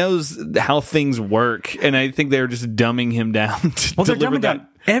he knows how things work, and I think they're just dumbing him down to deliver that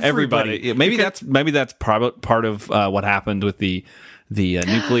everybody. Maybe that's part of what happened with the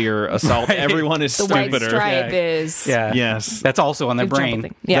nuclear assault. Right. Everyone is stupider. The white stripe is yes. That's also on their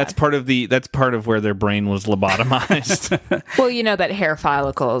brain. Yeah. That's part of where their brain was lobotomized. Well, you know that hair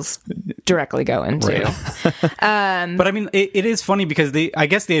follicles directly go into. Right. But I mean, it is funny because I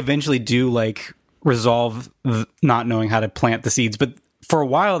guess they eventually do like resolve not knowing how to plant the seeds, but for a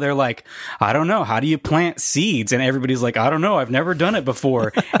while they're like, I don't know, how do you plant seeds? And everybody's like, I don't know, I've never done it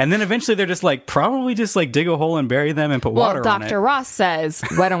before. And then eventually they're just like, probably just like dig a hole and bury them and put water on it. Dr. Ross says,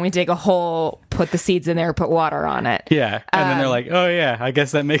 why don't we dig a hole, put the seeds in there, put water on it? Yeah. And then they're like, oh yeah, I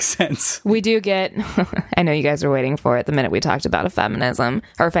guess that makes sense. We do get, I know you guys are waiting for it the minute we talked about a feminism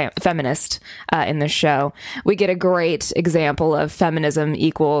or feminist in the show. We get a great example of feminism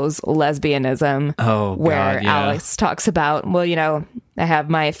equals lesbianism. Oh, where God, yeah. Alex talks about, well, you know, I have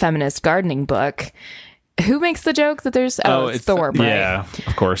my feminist gardening book. Who makes the joke that there's... it's Thorpe, right? Yeah,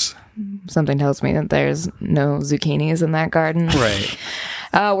 of course. Something tells me that there's no zucchinis in that garden. Right.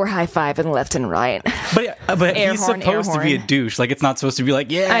 We're high-fiving left and right. But he's supposed to be a douche. Like, it's not supposed to be like,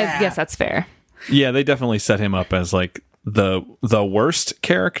 yeah. I guess that's fair. Yeah, they definitely set him up as like the worst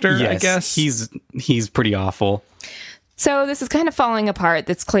character, yes, I guess. He's pretty awful. So this is kind of falling apart.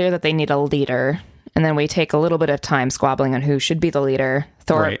 It's clear that they need a leader. And then we take a little bit of time squabbling on who should be the leader.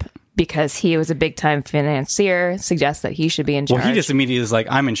 Thorpe, Right. because he was a big-time financier, suggests that he should be in charge. Well, he just immediately is like,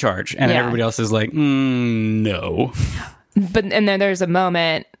 I'm in charge. And everybody else is like, no. And then there's a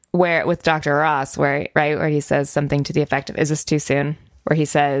moment where with Dr. Ross where he says something to the effect of, is this too soon? Where he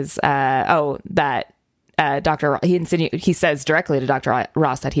says, he says directly to Dr.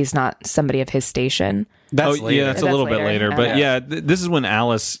 Ross that he's not somebody of his station. That's later. Yeah, that's a little bit later. But Okay. yeah, this is when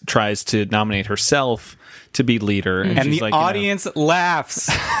Alice tries to nominate herself to be leader. And, And she's the like, audience laughs.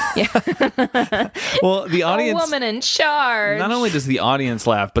 well, the audience... A woman in charge. Not only does the audience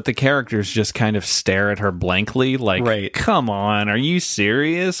laugh, but the characters just kind of stare at her blankly, like, Right. come on, are you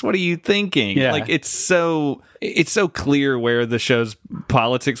serious? What are you thinking? Yeah. Like, it's so clear where the show's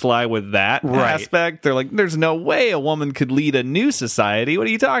politics lie with that aspect. They're like, there's no way a woman could lead a new society. What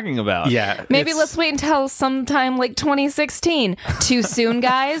are you talking about? Yeah. Maybe let's wait until sometime like 2016. Too soon,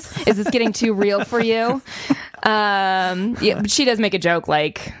 guys? Is this getting too real for you? Yeah, but she does make a joke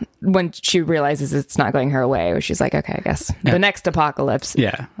like when she realizes it's not going her way, where she's like, okay, I guess the next apocalypse,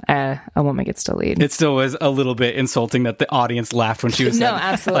 a woman gets to lead. It still was a little bit insulting that the audience laughed when she was No, saying,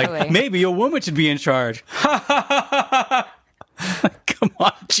 absolutely. like, maybe a woman should be in charge. Come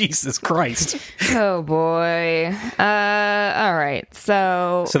on, Jesus Christ. Oh boy. All right.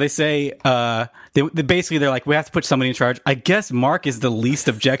 So they say, they're like, we have to put somebody in charge. I guess Mark is the least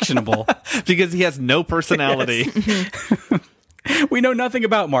objectionable. Because he has no personality. We know nothing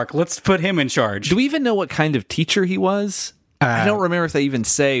about Mark. Let's put him in charge. Do we even know what kind of teacher he was? I don't remember if they even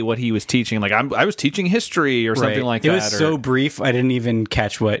say what he was teaching. Like, I was teaching history or something like that. It was so brief, I didn't even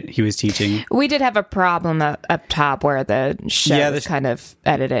catch what he was teaching. we did have a problem up top where the show was kind of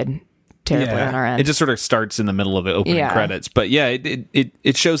edited terribly on our end. It just sort of starts in the middle of the opening credits. But yeah,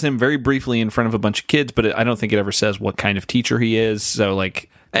 it shows him very briefly in front of a bunch of kids, but I don't think it ever says what kind of teacher he is. So,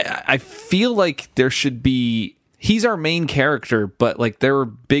 like, I feel like there should be... He's our main character, but like there are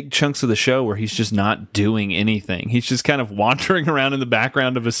big chunks of the show where he's just not doing anything. He's just kind of wandering around in the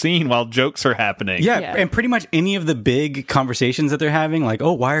background of a scene while jokes are happening. Yeah, and pretty much any of the big conversations that they're having, like,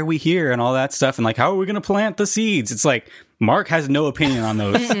 oh, why are we here and all that stuff, and like, how are we going to plant the seeds? It's like, Mark has no opinion on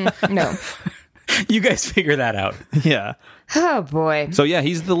those. No. You guys figure that out. Yeah. Oh boy. So yeah,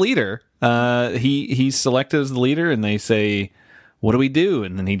 he's the leader. He's selected as the leader, and they say, what do we do?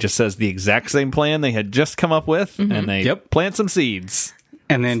 And then he just says the exact same plan they had just come up with, and they plant some seeds.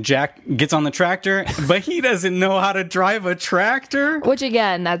 And then Jack gets on the tractor, but he doesn't know how to drive a tractor. Which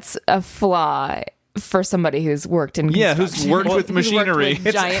again, that's a flaw for somebody who's worked in who's worked with machinery.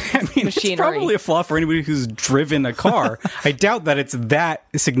 Giant machinery. It's probably a flaw for anybody who's driven a car. I doubt that it's that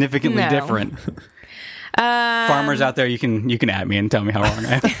significantly different. Farmers out there, you can at me and tell me how wrong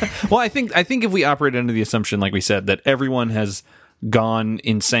I am. Well, I think if we operate under the assumption, like we said, that everyone has gone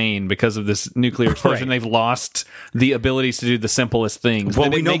insane because of this nuclear explosion, they've lost the abilities to do the simplest things. Well,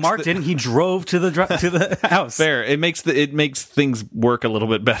 we know Mark didn't. He drove to the house. Fair. It makes things work a little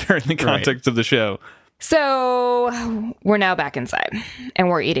bit better in the context of the show. So we're now back inside, and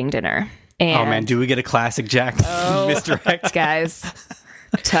we're eating dinner. And oh man, do we get a classic Jack misdirect, guys?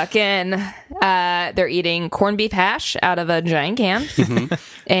 Tuck in. They're eating corned beef hash out of a giant can.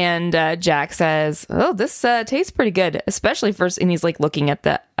 And Jack says, oh, this tastes pretty good, especially and he's like looking at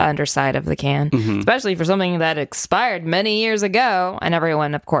the underside of the can, especially for something that expired many years ago. And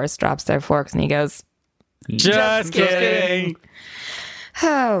everyone, of course, drops their forks, and he goes, just kidding.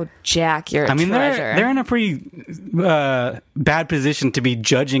 Oh, Jack, you're a treasure. They're in a pretty bad position to be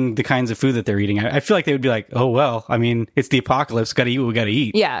judging the kinds of food that they're eating. I feel like they would be like, oh, well, I mean, it's the apocalypse. Got to eat what we got to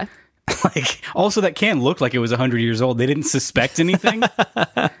eat. Yeah. Like, also, that can looked like it was 100 years old. They didn't suspect anything.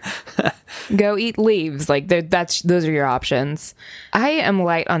 Go eat leaves. Like those are your options. I am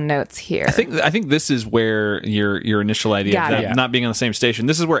light on notes here. I think this is where your initial idea of them not being on the same station.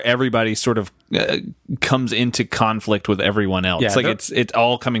 This is where everybody sort of comes into conflict with everyone else. Yeah, like it's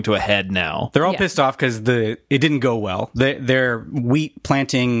all coming to a head now. They're all pissed off because it didn't go well. Their wheat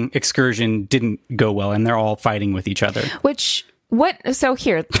planting excursion didn't go well, and they're all fighting with each other. So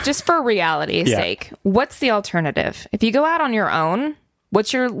here, just for reality's sake, what's the alternative? If you go out on your own,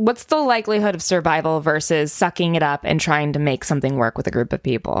 what's the likelihood of survival versus sucking it up and trying to make something work with a group of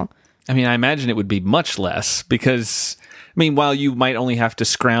people? I mean, I imagine it would be much less because, I mean, while you might only have to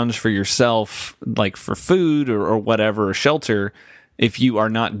scrounge for yourself, like for food or whatever, or shelter, if you are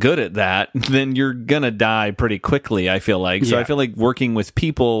not good at that, then you're going to die pretty quickly, I feel like. So I feel like working with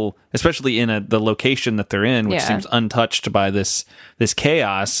people, especially in the location that they're in, which seems untouched by this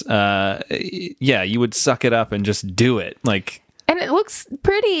chaos, you would suck it up and just do it. Like... And it looks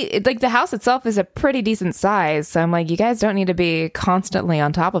pretty, like the house itself is a pretty decent size. So I'm like, you guys don't need to be constantly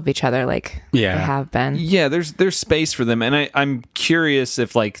on top of each other like they have been. Yeah, there's space for them. And I'm curious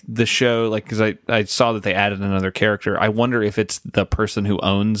if like the show, like, because I saw that they added another character. I wonder if it's the person who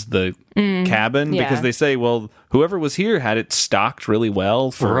owns the cabin, because they say, well, whoever was here had it stocked really well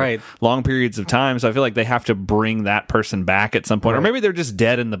for long periods of time. So I feel like they have to bring that person back at some point. Or maybe they're just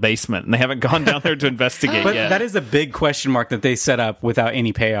dead in the basement and they haven't gone down there to investigate but yet. That is a big question mark that they set up without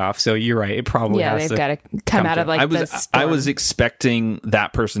any payoff. So you're right. It probably has they've got to come out of like I was expecting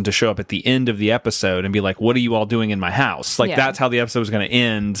that person to show up at the end of the episode and be like, what are you all doing in my house? Like that's how the episode was going to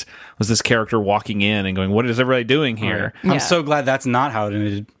end, was this character walking in and going, what is everybody doing here? I'm so glad that's not how it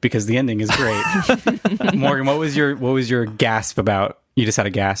ended, because the ending is great. Morgan, what was your gasp about? You just had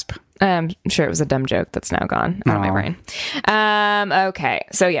a gasp. I'm sure it was a dumb joke that's now gone out of my brain. Okay.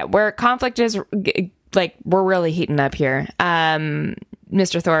 So yeah, where conflict is, like, we're really heating up here.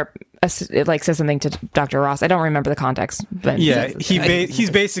 Mr. Thorpe says something to Dr. Ross. I don't remember the context, but he's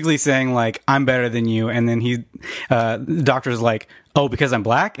basically saying like, I'm better than you, and then the doctor's like, oh, because I'm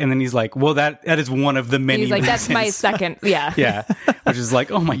black, and then he's like, well, that is one of the many. He's like, reasons. that's my second, yeah, which is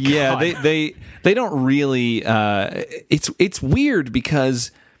like, oh my god, they don't really. It's weird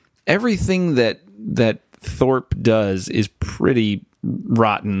because everything that Thorpe does is pretty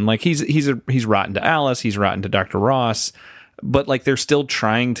rotten. Like he's rotten to Alice, he's rotten to Dr. Ross, but like they're still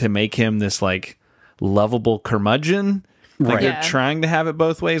trying to make him this like lovable curmudgeon. Like they're trying to have it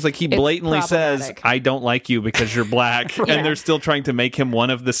both ways. Like he blatantly says, I don't like you because you're black. And they're still trying to make him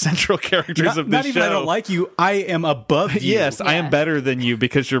one of the central characters of this show. Not even I don't like you, I am above you. Yes, I am better than you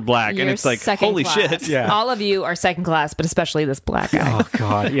because you're black. You're and it's like, holy shit. Yeah. All of you are second class, but especially this black guy. Oh,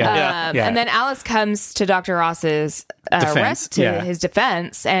 God. Yeah. And then Alice comes to Dr. Ross's his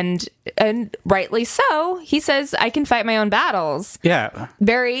defense, and rightly so. He says, I can fight my own battles. Yeah.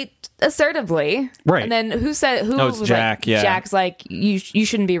 Very assertively. Right. And then who was Jack, like, Jack's like, you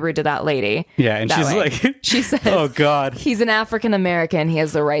shouldn't be rude to that lady. Yeah, and she's like, she says, oh God, he's an African American, he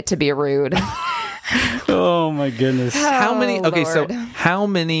has the right to be rude. Oh my goodness. How many Lord. how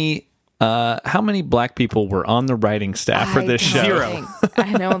many black people were on the writing staff for this show? Zero.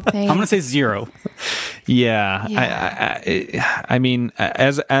 I don't think. I'm gonna say 0. Yeah. I mean,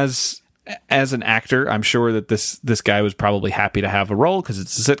 as an actor, I'm sure that this guy was probably happy to have a role because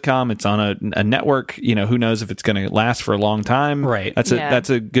it's a sitcom. It's on a network. You know, who knows if it's going to last for a long time. Right. That's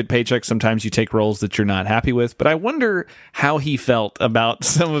a good paycheck. Sometimes you take roles that you're not happy with. But I wonder how he felt about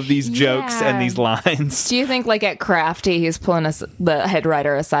some of these jokes and these lines. Do you think, like at Crafty, he's pulling the head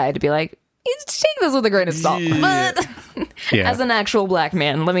writer aside to be like, take this with a grain of salt, but as an actual black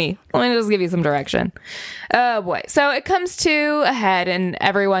man, let me just give you some direction. Oh boy. So it comes to a head and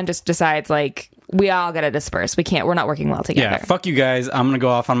everyone just decides like, we all gotta disperse. We're not working well together. Yeah, fuck you guys. I'm gonna go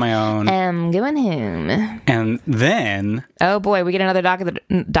off on my own. I'm going home. And then, oh boy, we get another knock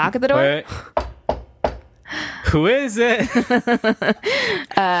at the door. Wait. Who is it?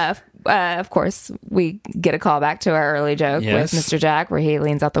 Of course, we get a call back to our early joke with Mr. Jack, where he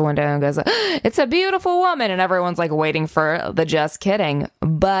leans out the window and goes, "It's a beautiful woman," and everyone's like waiting for the just kidding.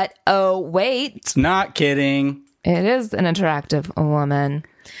 But oh wait, it's not kidding. It is an attractive woman.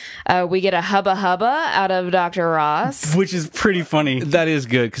 We get a hubba hubba out of Dr. Ross, which is pretty funny. That is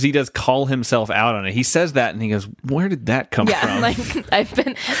good because he does call himself out on it. He says that and he goes, "Where did that come from?" Like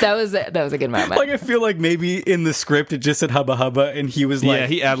that was a good moment. Like I feel like maybe in the script it just said hubba hubba, and he was like,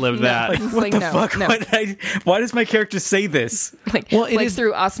 he ad-libbed that. Like, what the fuck? No. Why does my character say this? Like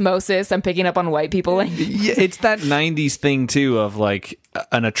through osmosis, I'm picking up on white people. Yeah, it's that 90s thing too of like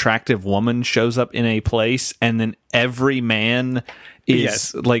an attractive woman shows up in a place and then every man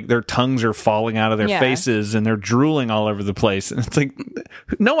is like their tongues are falling out of their faces and they're drooling all over the place. And it's like,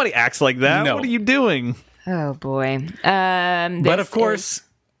 nobody acts like that. No. What are you doing? Oh, boy. But of course...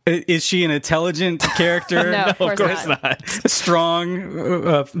 Is she an intelligent character? No, of course not. A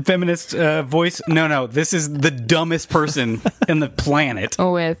strong feminist voice? No. This is the dumbest person in the planet.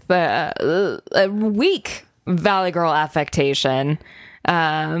 With a weak Valley Girl affectation.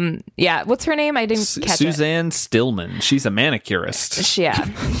 What's her name? I didn't catch Suzanne Stillman. She's a manicurist. She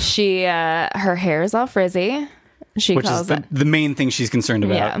her hair is all frizzy. Which is the main thing she's concerned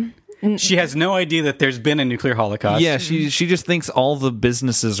about. Yeah. She has no idea that there's been a nuclear holocaust. Yeah, she just thinks all the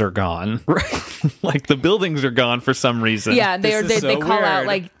businesses are gone. Right. Like the buildings are gone for some reason. Yeah, they call out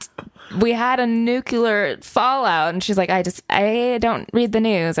like, we had a nuclear fallout, and she's like, I don't read the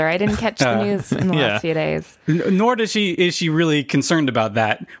news, or I didn't catch the news in the last few days. Nor is she really concerned about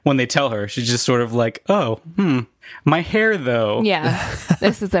that when they tell her. She's just sort of like, my hair though. Yeah,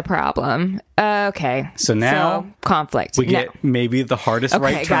 this is a problem. Okay, so now conflict. We get maybe the hardest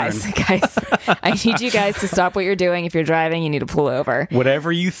right turn. Guys, I need you guys to stop what you're doing. If you're driving, you need to pull over.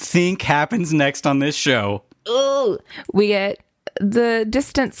 Whatever you think happens next on this show. Ooh, we get the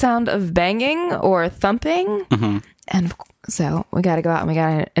distant sound of banging or thumping, and so we got to go out and we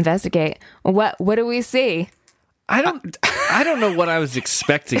got to investigate. What do we see? I don't know what I was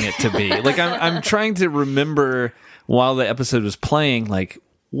expecting it to be. Like I'm trying to remember while the episode was playing, like,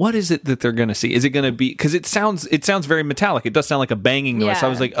 what is it that they're going to see? Is it going to be, because it sounds very metallic. It does sound like a banging noise. Yeah. So I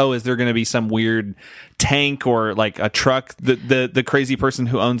was like, oh, is there going to be some weird tank or like a truck? The crazy person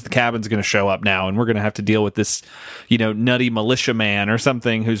who owns the cabin's going to show up now, and we're going to have to deal with this, nutty militiaman or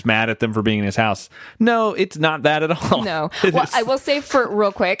something who's mad at them for being in his house. No, it's not that at all. No. Well, I will say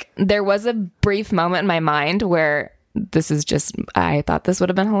real quick, there was a brief moment in my mind where I thought this would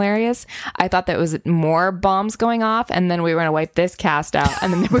have been hilarious. I thought that was more bombs going off, and then we were going to wipe this cast out,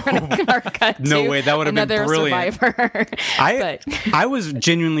 and then we were going to cut no way, that would have been brilliant. Survivor. I was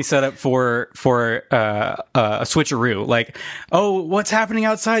genuinely set up for a switcheroo, like, oh, what's happening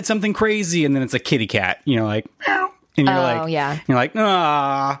outside? Something crazy, and then it's a kitty cat, like, meow. And you're like,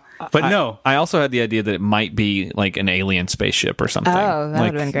 ah. But no. I also had the idea that it might be like an alien spaceship or something. Oh, that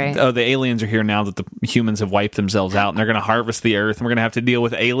would have been great. Oh, the aliens are here now that the humans have wiped themselves out, and they're going to harvest the Earth, and we're going to have to deal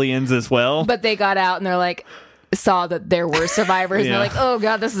with aliens as well. But they got out, and they're like, saw that there were survivors, and they're like, oh,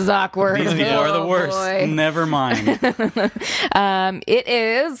 God, this is awkward. These people are the worst. Boy. Never mind. It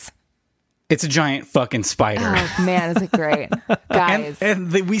is... It's a giant fucking spider. Oh, man, is it great. Guys.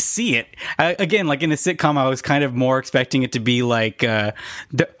 And we see it. Again, like in a sitcom, I was kind of more expecting it to be like,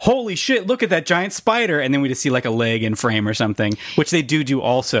 holy shit, look at that giant spider. And then we just see like a leg in frame or something, which they do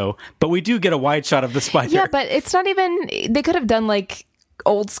also. But we do get a wide shot of the spider. Yeah, but it's not even... They could have done like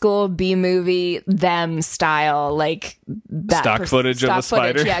old school B-movie them style, like that stock footage of the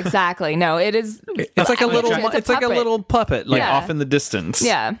spider. Yeah, exactly. No, it is... It's like a little puppet, like off in the distance.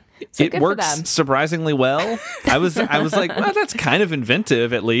 Yeah. So it works surprisingly well. I was like, well, that's kind of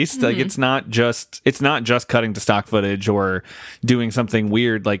inventive, at least. Mm-hmm. Like it's not just cutting to stock footage or doing something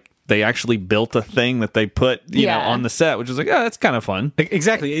weird. Like they actually built a thing that they put, you know, on the set, which was like, oh, that's kind of fun.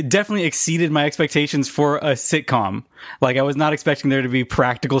 Exactly. It definitely exceeded my expectations for a sitcom. Like I was not expecting there to be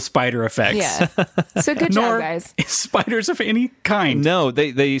practical spider effects. Yeah. So good job, guys. Spiders of any kind. No,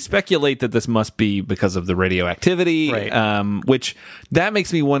 they speculate that this must be because of the radioactivity, right. Which that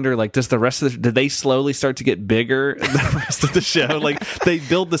makes me wonder, like, does the rest of did they slowly start to get bigger the rest of the show? Like they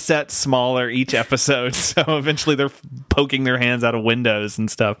build the set smaller each episode, so eventually they're poking their hands out of windows and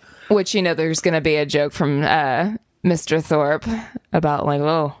stuff. Which, you know, there's going to be a joke from Mr. Thorpe about like,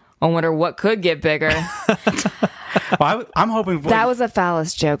 oh, I wonder what could get bigger. Well, I'm hoping that was a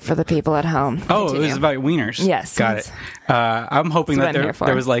phallus joke for the people at home. Oh, Continue. It was about wieners. Yes, got it. I'm hoping that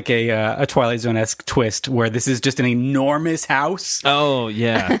there was like a Twilight Zone-esque twist where this is just an enormous house. Oh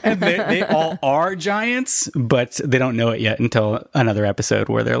yeah, and they all are giants, but they don't know it yet until another episode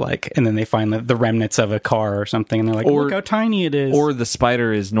where they're like, and then they find the remnants of a car or something, and they're like, look how tiny it is. Or the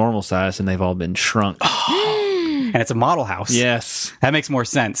spider is normal size, and they've all been shrunk. And it's a model house. Yes, that makes more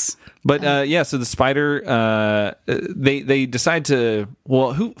sense. But so the spider, they decide to,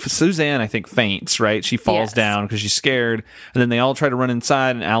 Suzanne, I think, faints, right? She falls down because she's scared. And then they all try to run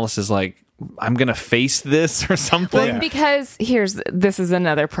inside, and Alice is like, I'm going to face this or something. Well, because this is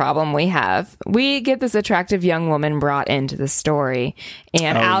another problem we have. We get this attractive young woman brought into the story,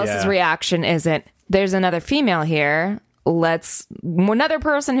 and Alice's reaction isn't, there's another female here. Another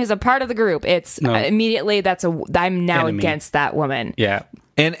person who's a part of the group. It's immediately I'm now enemy against that woman. Yeah.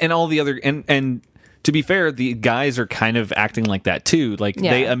 And all the other and to be fair, the guys are kind of acting like that too. Like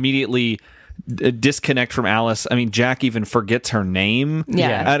they immediately disconnect from Alice. I mean, Jack even forgets her name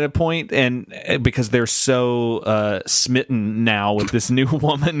at a point, and because they're so smitten now with this new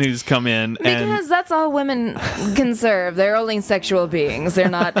woman who's come in. Because that's all women can serve. They're only sexual beings. They're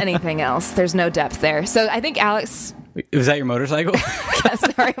not anything else. There's no depth there. So I think Alex... Was that your motorcycle?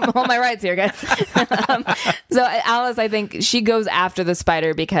 Sorry, I'm on my rides here, guys. So Alice, I think she goes after the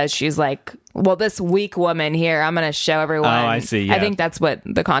spider because she's like, well, this weak woman here, I'm going to show everyone. Oh, I see. Yeah. I think that's what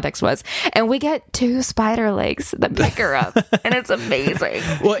the context was. And we get 2 spider legs that pick her up, and it's amazing.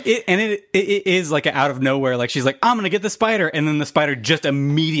 Well, it is like out of nowhere. Like she's like, I'm going to get the spider. And then the spider just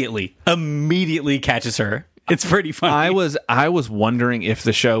immediately catches her. It's pretty funny. I was wondering if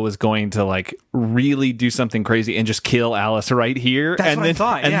the show was going to like really do something crazy and just kill Alice right here. That's what I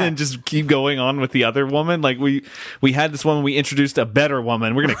thought, and then just keep going on with the other woman. Like we had this woman, we introduced a better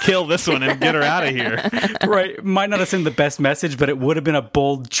woman. We're going to kill this one and get her out of here. Right. Might not have sent the best message, but it would have been a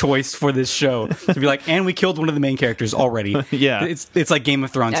bold choice for this show to be like, and we killed one of the main characters already. Yeah. It's like Game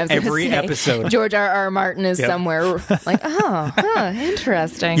of Thrones. Every episode. George R. Martin is somewhere like,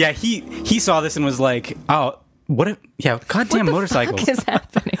 interesting. Yeah, he saw this and was like, oh, what if, goddamn motorcycles. What is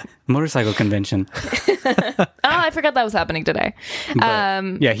happening? Motorcycle convention. I forgot that was happening today.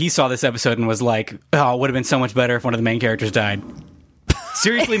 But, he saw this episode and was like, oh, it would have been so much better if one of the main characters died.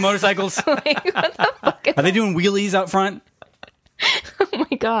 Seriously, motorcycles? What the fuck Are they doing wheelies out front? Oh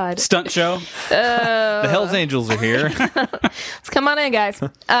my god. Stunt show? The Hells Angels are here. Let's come on in, guys.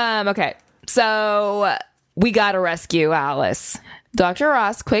 Okay, so we gotta rescue Alice. Dr.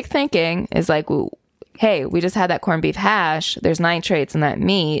 Ross, quick thinking, is like, hey, we just had that corned beef hash. There's nitrates in that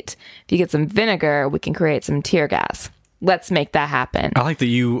meat. If you get some vinegar, we can create some tear gas. Let's make that happen. I like that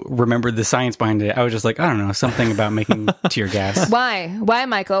you remembered the science behind it. I was just like, I don't know, something about making tear gas. Why,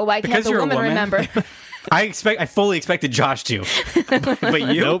 Michael? Why can't the woman remember? I fully expected Josh to, but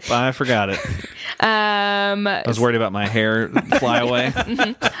you? Nope, I forgot it. I was worried about my hair fly away.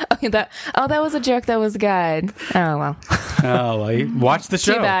 Okay, that was a joke. That was good. Oh well. Oh, well, watch the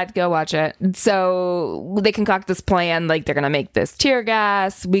show. Too bad. Go watch it. So they concoct this plan. Like they're gonna make this tear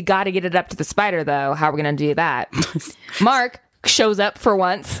gas. We got to get it up to the spider, though. How are we gonna do that? Mark shows up for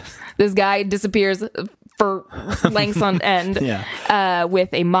once. This guy disappears for lengths on end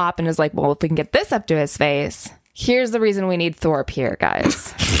with a mop and is like, well, if we can get this up to his face, here's the reason we need Thorpe here,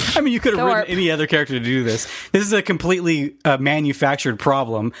 guys. I mean, you could have written any other character to do this. This is a completely manufactured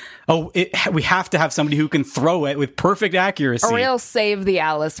problem. We have to have somebody who can throw it with perfect accuracy. Or he'll save the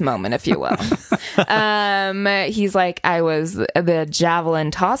Alice moment, if you will. He's like, I was the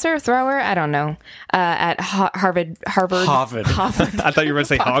javelin tosser, thrower, I don't know, at Harvard. I thought you were going to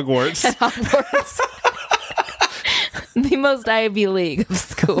say Hogwarts. At Hogwarts. The most Ivy League of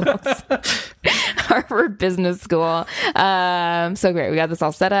schools. Harvard Business School. So great. We got this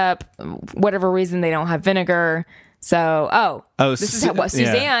all set up. Whatever reason, they don't have vinegar. So, this is what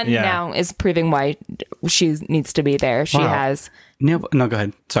Suzanne now is proving why she needs to be there. She has... No, go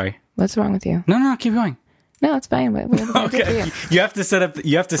ahead. Sorry. What's wrong with you? No, keep going. No, it's fine. Okay. You have to set up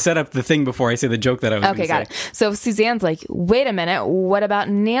the thing before I say the joke that I was going to say. Okay, got it. So Suzanne's like, wait a minute, what about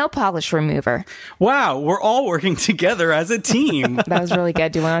nail polish remover? Wow, we're all working together as a team. That was really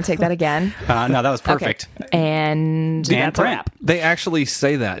good. Do you want to take that again? No, that was perfect. Okay. And that's a wrap. They actually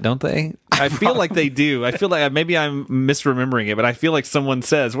say that, don't they? I feel like they do. I feel like maybe I'm misremembering it, but I feel like someone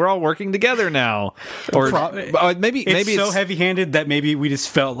says we're all working together now, or maybe it's so heavy-handed that maybe we just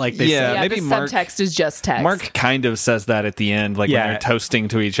felt like they said. Maybe the subtext is just text. Mark kind of says that at the end, like when they're toasting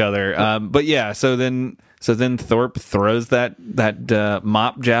to each other. But so then Thorpe throws that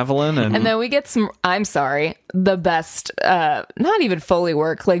mop javelin, and then we get some. I'm sorry, the best, not even Foley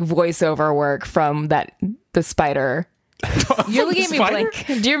work, like voiceover work from the spider. You're looking at me blank.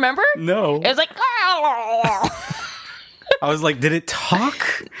 Do you remember? No. It was like, I was like, did it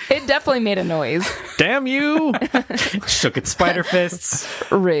talk? It definitely made a noise. Damn you! Shook its spider fists.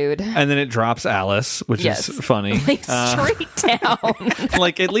 Rude. And then it drops Alice, which is funny. Like straight down.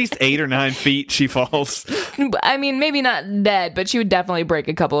 Like at least 8 or 9 feet she falls. I mean, maybe not dead, but she would definitely break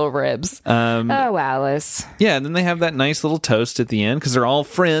a couple of ribs. Oh, Alice. Yeah, and then they have that nice little toast at the end because they're all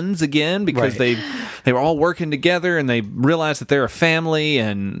friends again because they were all working together and they realize that they're a family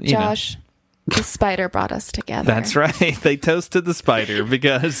and Josh. The spider brought us together. That's right. They toasted the spider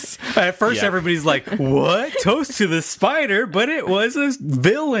because... At first, everybody's like, what? Toast to the spider? But it was a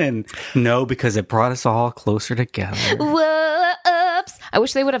villain. No, because it brought us all closer together. Whoops. I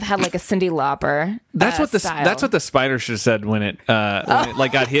wish they would have had like a Cyndi Lauper. That's what style. that's what the spider should have said when it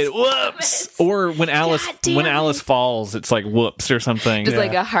like got hit. Whoops! Or when Alice falls, it's like whoops or something. Just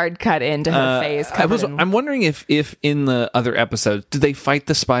like a hard cut into her face. I'm wondering if in the other episodes, do they fight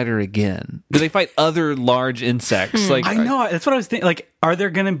the spider again? Do they fight other large insects? Like I know that's what I was thinking. Like, are there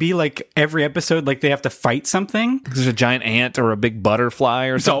going to be like every episode like they have to fight something? There's a giant ant or a big butterfly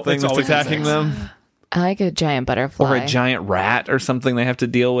or something that's attacking them. I like a giant butterfly. Or a giant rat or something they have to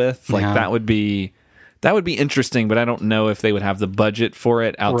deal with. Like that would be interesting, but I don't know if they would have the budget for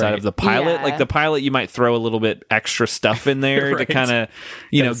it outside of the pilot. Yeah. Like the pilot, you might throw a little bit extra stuff in there to kind of,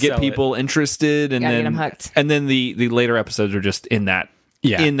 get people interested, and get them hooked. And then the later episodes are just in that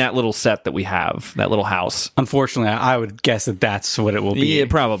little set that we have, that little house. Unfortunately, I would guess that that's what it will be. Yeah,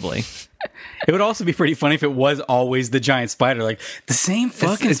 probably. It would also be pretty funny if it was always the giant spider, like the same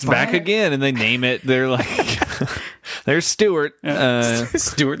fucking it's spider. back again, and they name it. They're like, there's Stuart.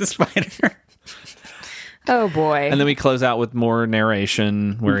 Stuart the spider. Oh boy. And then we close out with more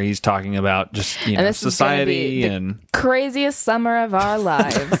narration where he's talking about just society and craziest summer of our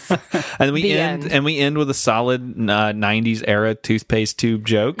lives. And we end with a solid 90s era toothpaste tube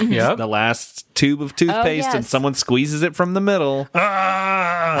joke. Yep. The last tube of toothpaste and someone squeezes it from the middle.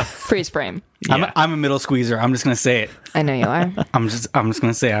 Freeze frame. Yeah. I'm a middle squeezer. I'm just gonna say it. I know you are. I'm just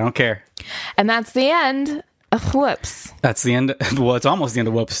gonna say it. I don't care. And that's the end of Whoops. That's the end. Well, it's almost the end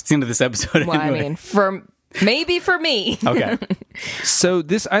of Whoops. It's the end of this episode. Well, anyway. I mean, maybe for me. Okay. So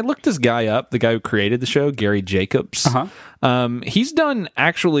I looked this guy up, the guy who created the show, Gary Jacobs. He's done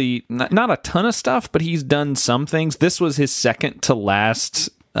actually not a ton of stuff, but he's done some things. This was his second to last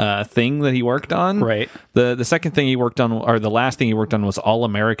thing that he worked on. Right. The second thing he worked on, or the last thing he worked on, was All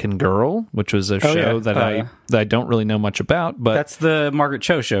American Girl, which was a show that I don't really know much about. But that's the Margaret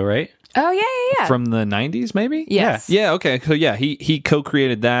Cho show, right? Oh, yeah. From the 90s, maybe? Yes. Yeah, okay. So, yeah, he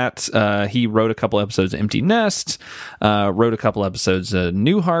co-created that. He wrote a couple episodes of Empty Nest, wrote a couple episodes of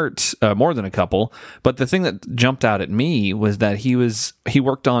Newhart, more than a couple. But the thing that jumped out at me was that he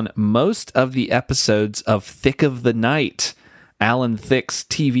worked on most of the episodes of Thick of the Night, Alan Thicke's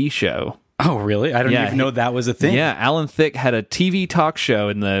TV show. Oh, really? I don't even know that was a thing. Yeah, Alan Thicke had a TV talk show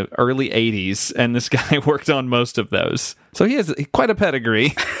in the early 80s, and this guy worked on most of those. So he has quite a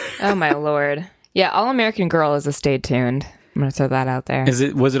pedigree. Oh, my Lord. Yeah, All American Girl is a stay tuned. I'm going to throw that out there.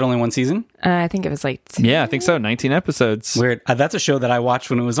 Was it only one season? I think it was like... Yeah, I think so. 19 episodes. Weird. That's a show that I watched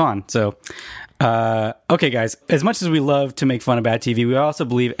when it was on. So, okay, guys, as much as we love to make fun of bad TV, we also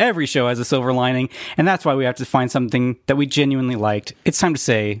believe every show has a silver lining, and that's why we have to find something that we genuinely liked. It's time to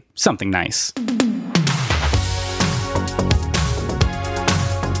say something nice.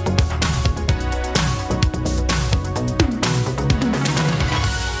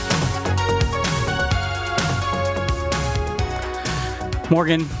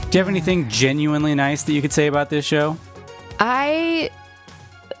 Morgan, do you have anything genuinely nice that you could say about this show? I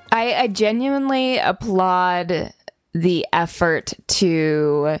genuinely applaud the effort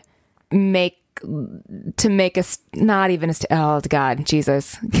to make us not even oh God,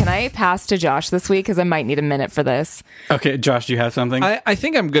 Jesus. Can I pass to Josh this week? Because I might need a minute for this. Okay, Josh, do you have something? I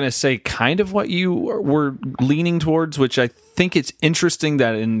think I'm going to say kind of what you were leaning towards, which I think it's interesting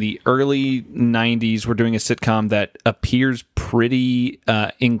that in the early 90s, we're doing a sitcom that appears pretty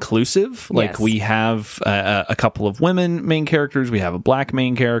inclusive. Like we have a couple of women main characters. We have a black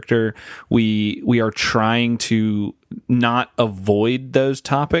main character. We are trying to not avoid those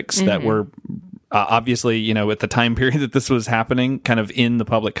topics that were obviously, at the time period that this was happening, kind of in the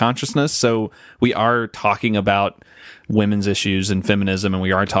public consciousness. So we are talking about women's issues and feminism, and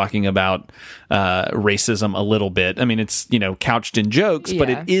we are talking about racism a little bit. I mean, it's, couched in jokes, but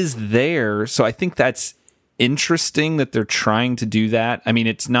it is there. So I think that's interesting that they're trying to do that. I mean,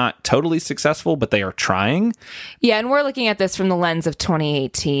 it's not totally successful, but they are trying. Yeah, and we're looking at this from the lens of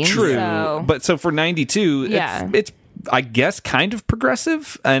 2018. True. So. But so for 92, it's I guess kind of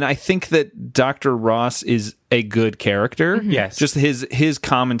progressive, and I think that Dr. Ross is a good character. Yes. Just his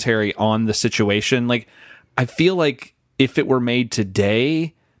commentary on the situation. Like, I feel like if it were made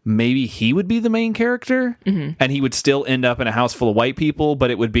today, maybe he would be the main character, and he would still end up in a house full of white people,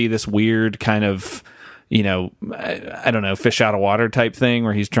 but it would be this weird kind of, I don't know, fish out of water type thing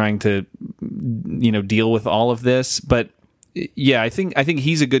where he's trying to, deal with all of this. But yeah, I think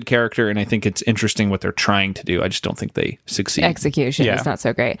he's a good character, and I think it's interesting what they're trying to do. I just don't think they succeed. Execution is not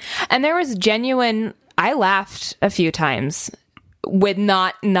so great. And there was I laughed a few times with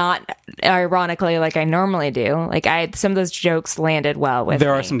not ironically like I normally do. Like some of those jokes landed well with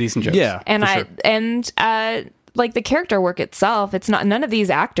There me. are some decent jokes. Yeah. And like the character work itself, none of these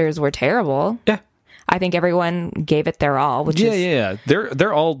actors were terrible. Yeah. I think everyone gave it their all. Which is,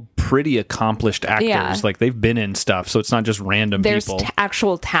 they're all pretty accomplished actors. Yeah. Like they've been in stuff, so it's not just random there's people.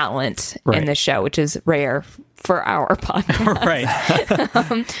 actual talent in the show, which is rare for our podcast. Right.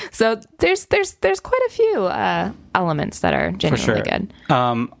 So there's quite a few elements that are genuinely good.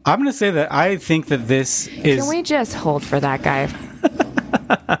 I'm going to say that I think that this is... Can we just hold for that guy?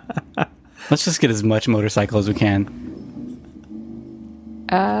 Let's just get as much motorcycle as we can.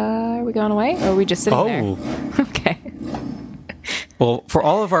 Are we going away? Or are we just sitting there? Okay. Well, for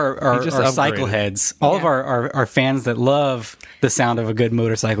all of our cycle upgraded. heads, all of our fans that love the sound of a good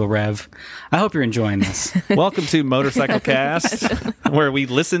motorcycle rev, I hope you're enjoying this. Welcome to Motorcycle Cast, where we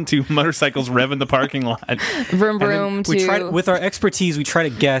listen to motorcycles rev in the parking lot. Vroom vroom. We try with our expertise, we try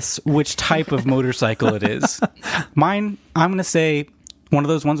to guess which type of motorcycle it is. Mine, I'm going to say one of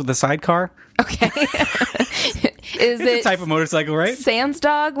those ones with a sidecar. Okay. Is It's a type of motorcycle, right? Sans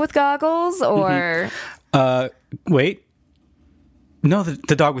dog with goggles or... Wait. No,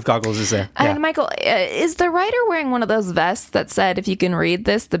 the dog with goggles is there. And Michael, is the writer wearing one of those vests that said, if you can read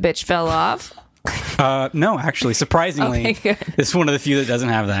this, the bitch fell off? No, actually, surprisingly, Okay, good. it's one of the few that doesn't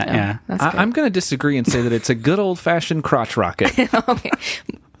have that. Yeah. I'm going to disagree and say that it's a good old-fashioned crotch rocket. Okay.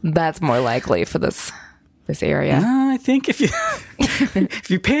 That's more likely for this area. I think if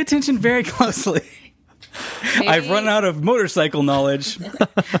you pay attention very closely, I've run out of motorcycle knowledge,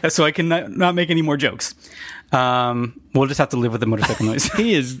 so I can not make any more jokes. We'll just have to live with the motorcycle noise.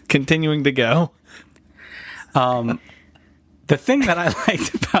 He is continuing to go. The thing that I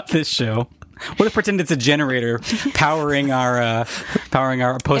liked about this show, we'll pretend it's a generator powering our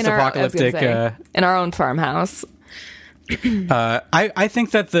post-apocalyptic in our own farmhouse. I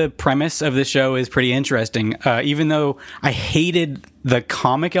think that the premise of the show is pretty interesting. Even though I hated the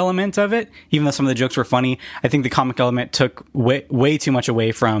comic element of it, even though some of the jokes were funny, I think the comic element took way too much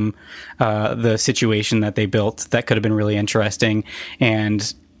away from the situation that they built that could have been really interesting.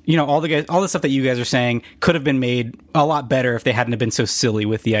 And you know, all the stuff that you guys are saying could have been made a lot better if they hadn't have been so silly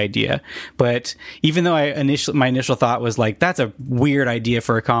with the idea. But even though my initial thought was like, that's a weird idea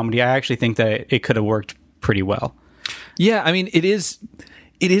for a comedy, I actually think that it could have worked pretty well. Yeah, I mean, it is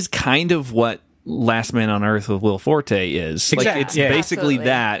kind of what Last Man on Earth with Will Forte is. Exactly. Like, it's Yeah. basically Absolutely.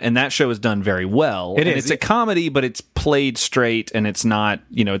 that, and that show is done very well. It And is. It's a comedy, but it's played straight, and it's not,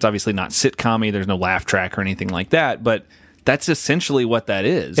 it's obviously not sitcom-y. There's no laugh track or anything like that, but that's essentially what that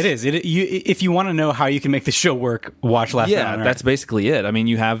is. It is. If you want to know how you can make the show work, watch Last Man on Earth. That's basically it. I mean,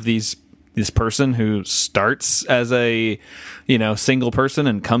 you have this person who starts as a single person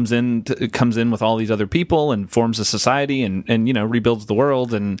and comes in with all these other people and forms a society and rebuilds the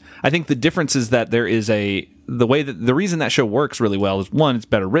world. And I think the difference is that there is the reason that show works really well is, one, it's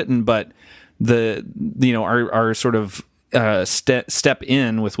better written, but our sort of step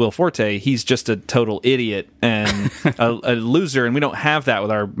in with Will Forte, he's just a total idiot and a loser, and we don't have that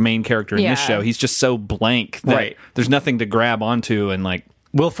with our main character in this show. He's just so blank that Right. there's nothing to grab onto, and like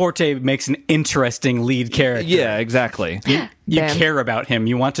Will Forte makes an interesting lead character. yeah, exactly. You Damn. care about him.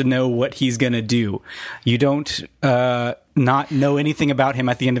 You want to know what he's going to do. You don't not know anything about him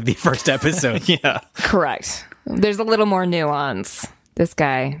at the end of the first episode. Yeah. Correct. There's a little more nuance. This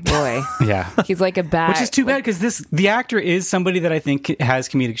guy, boy. Yeah. He's like a bad... Which is too bad because the actor is somebody that I think has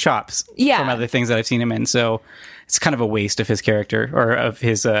comedic chops Yeah. from other things that I've seen him in. So it's kind of a waste of his character or of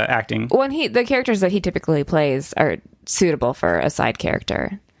his acting. the characters that he typically plays are suitable for a side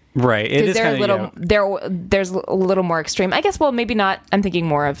character. Right. It is They're a kind of, little, there's a little more extreme. I guess, well, maybe not. I'm thinking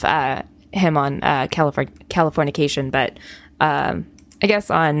more of him on Californication, but I guess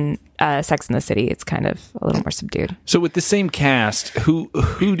on Sex and the City, it's kind of a little more subdued. So with the same cast, who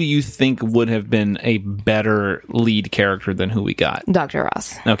do you think would have been a better lead character than who we got? Dr.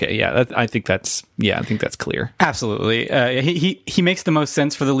 Ross. Okay, yeah, I think that's clear. Absolutely. He makes the most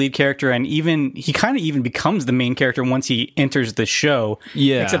sense for the lead character, and he kind of even becomes the main character once he enters the show.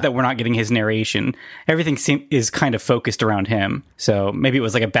 Yeah. Except that we're not getting his narration. Everything is kind of focused around him. So maybe it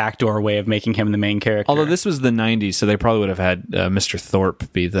was like a backdoor way of making him the main character. Although this was the 90s, so they probably would have had Mr.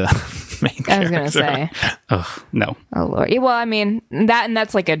 Thorpe be the main character. I was going to say. Oh, no. Oh, Lord. Yeah, well, I mean,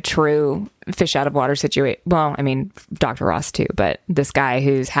 that's like a true fish out of water situation. Well, I mean, Dr. Ross too, but this guy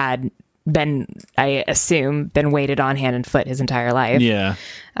who's I assume, been weighted on hand and foot his entire life. Yeah.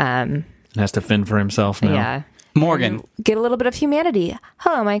 Has to fend for himself now. Yeah. Morgan, Get a little bit of humanity.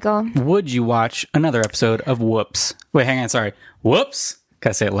 Hello, Michael. would you watch another episode of Whoops? Wait, hang on. Sorry. Whoops?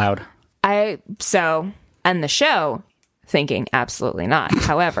 Gotta say it loud. And the show, thinking absolutely not.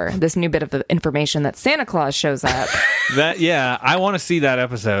 However, this new bit of the information that Santa Claus shows up. I want to see that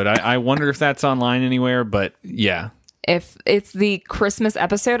episode. I wonder if that's online anywhere, but yeah. If it's the Christmas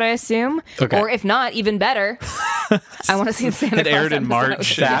episode, I assume. Okay. Or if not, even better. I want to see the Santa It Claus aired in episode.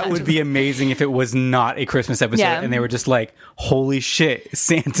 March. That would be amazing if it was not a Christmas episode Yeah. and they were just like, holy shit,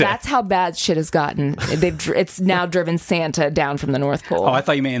 Santa. That's how bad shit has gotten. It's now driven Santa down from the North Pole. Oh, I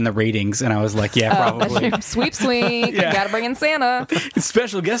thought you meant in the ratings, and I was like, yeah, probably. Sweep. Yeah. Gotta bring in Santa.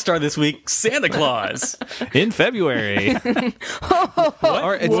 Special guest star this week, Santa Claus. In February.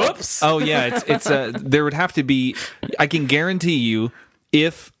 Whoops. Oh yeah, it's there would have to be. I can guarantee you,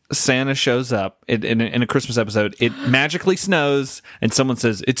 if Santa shows up in a Christmas episode, it magically snows, and someone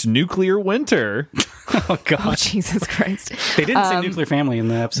says it's nuclear winter. Oh, God. Oh, Jesus Christ. They didn't say nuclear family in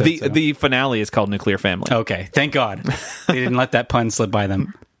the episode. The finale is called Nuclear Family. Okay, thank God. They didn't let that pun slip by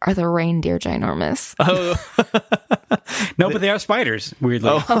them. Are the reindeer ginormous? No, but they are spiders, weirdly.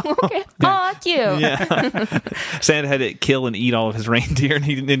 Okay. Oh, cute. Yeah. Santa had to kill and eat all of his reindeer, and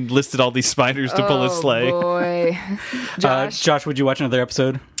he enlisted all these spiders to pull his sleigh. Boy. Josh, would you watch another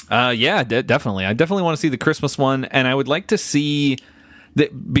episode? Yeah, definitely. I definitely want to see the Christmas one, and I would like to see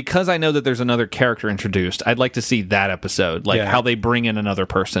that, because I know that there's another character introduced. I'd like to see that episode, like how they bring in another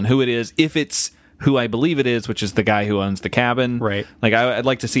person, who it is, if it's who I believe it is, which is the guy who owns the cabin. Right. Like, I'd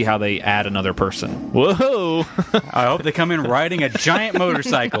like to see how they add another person. Whoa! I hope they come in riding a giant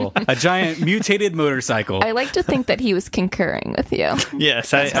motorcycle, a giant mutated motorcycle. I like to think that he was concurring with you.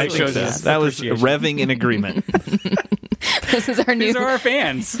 Yes, I think shows so. his That was appreciation. revving in agreement. This is our new. These are our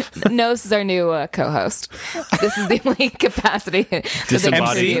fans. No, this is our new co-host. This is the only capacity. that they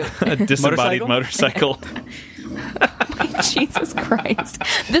Disembodied, contribute. a disembodied motorcycle. Jesus Christ.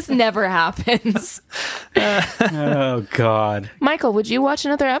 This never happens. Oh, God. Michael, would you watch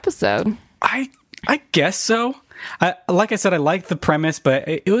another episode? I guess so. Like I said, I liked the premise, but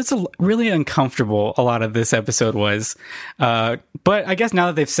it was really uncomfortable. A lot of this episode was, but I guess now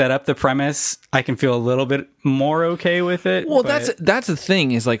that they've set up the premise, I can feel a little bit more okay with it. Well, but that's the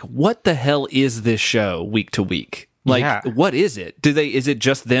thing, is like, what the hell is this show week to week? Like, Yeah. what is it? Is it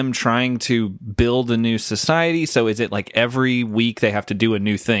just them trying to build a new society? So is it like every week they have to do a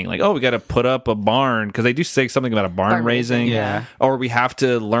new thing? Like, oh, we got to put up a barn, because they do say something about a barn raising. Yeah. Or we have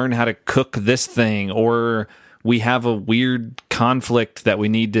to learn how to cook this thing, or we have a weird conflict that we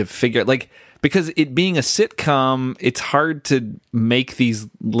need to figure, like, because it being a sitcom, it's hard to make these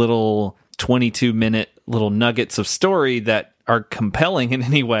little 22-minute little nuggets of story that are compelling in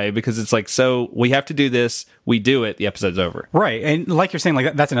any way, because it's like, so we have to do this, we do it, the episode's over. Right, and like you're saying,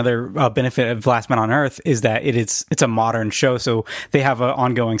 like that's another benefit of Last Man on Earth, is that it's a modern show, so they have an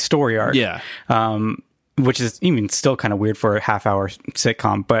ongoing story arc. Yeah. Which is even still kind of weird for a half-hour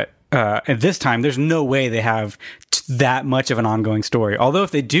sitcom, but at this time, there's no way they have that much of an ongoing story. Although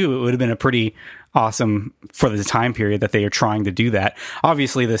if they do, it would have been a pretty awesome for the time period that they are trying to do that.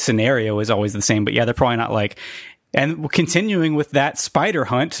 Obviously, the scenario is always the same, but yeah, they're probably not like. And continuing with that spider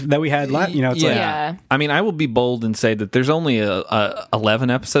hunt that we had last, it's like, Yeah. I mean, I will be bold and say that there's only 11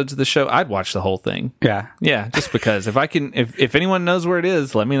 episodes of the show. I'd watch the whole thing. yeah. Yeah, just because if anyone knows where it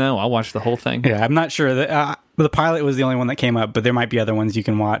is, let me know. I'll watch the whole thing. Yeah, I'm not sure that the pilot was the only one that came up, but there might be other ones you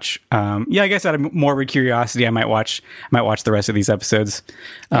can watch. I guess out of morbid curiosity, I might watch the rest of these episodes.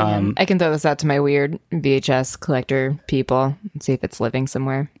 I can throw this out to my weird VHS collector people and see if it's living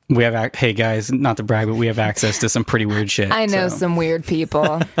somewhere. We have, hey guys, not to brag, but we have access to some pretty weird shit. I know so. some weird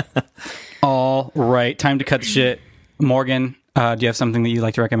people. All right, time to cut the shit. Morgan, do you have something that you'd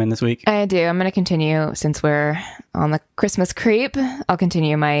like to recommend this week? I do. I'm going to continue, since we're on the Christmas creep, I'll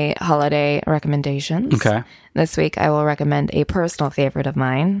continue my holiday recommendations. Okay. This week, I will recommend a personal favorite of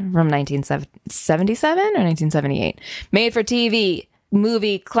mine from 1977 or 1978. Made for TV.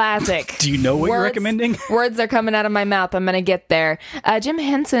 Movie classic. Do you know what you're recommending? Words are coming out of my mouth. I'm going to get there. Jim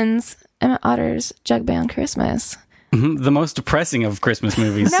Henson's Emma Otter's Jug Band Christmas. The most depressing of Christmas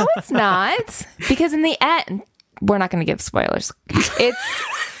movies. No, it's not. Because in the end, we're not going to give spoilers.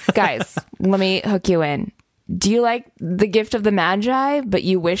 Guys, let me hook you in. Do you like The Gift of the Magi, but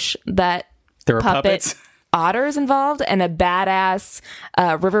you wish that There were puppet puppets. otters involved and a badass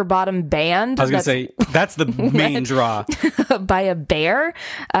river bottom band? I was going to say, that's the main draw. by a bear.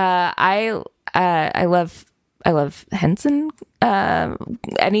 I love Henson,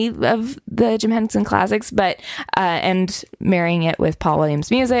 any of the Jim Henson classics, but and marrying it with Paul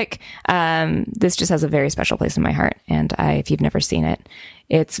Williams music, this just has a very special place in my heart. And if you've never seen it,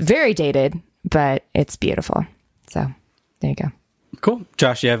 it's very dated, but it's beautiful. So there you go. Cool.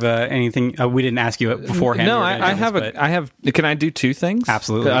 Josh, you have anything? We didn't ask you beforehand. No, I have. Can I do two things?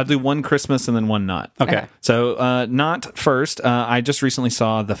 Absolutely. I'll do one Christmas and then one not. Okay. So not first. I just recently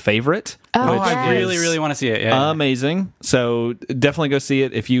saw The Favorite. Oh, I really, really want to see it. Yeah. Amazing. So definitely go see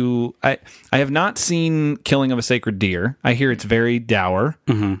it. If you, I have not seen Killing of a Sacred Deer. I hear it's very dour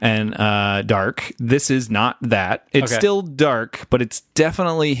and dark. This is not that. It's still dark, but it's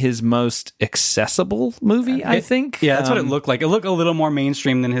definitely his most accessible movie. I think. Yeah, that's what it looked like. It looked a little more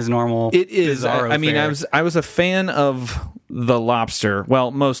mainstream than his normal. It is. I mean, I was a fan of The Lobster.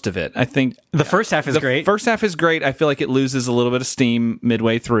 Well, most of it. I think the first half is great. First half is great. I feel like it loses a little bit of steam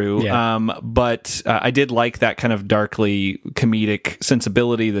midway through. Yeah. But I did like that kind of darkly comedic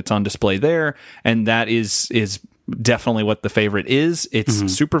sensibility that's on display there, and that is definitely what The Favorite is.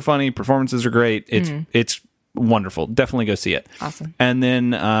 It's super funny. Performances are great. It's wonderful. Definitely go see it. Awesome. And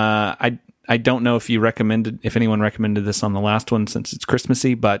then I don't know if anyone recommended this on the last one since it's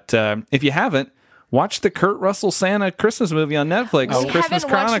Christmassy, but if you haven't, watch the Kurt Russell Santa Christmas movie on Netflix. Christmas haven't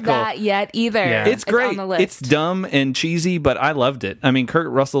Chronicle. watched that yet either. Yeah. It's great. On the list. It's dumb and cheesy, but I loved it. I mean, Kurt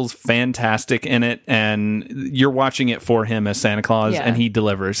Russell's fantastic in it, and you're watching it for him as Santa Claus, and he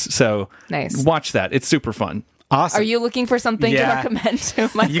delivers. So nice. Watch that. It's super fun. Awesome. Are you looking for something to recommend to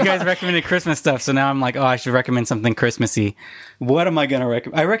my You guys recommended Christmas stuff, so now I'm like, I should recommend something Christmassy. What am I going to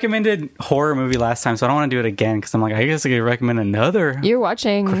recommend? I recommended horror movie last time, so I don't want to do it again because I'm like, I guess I could recommend another. You're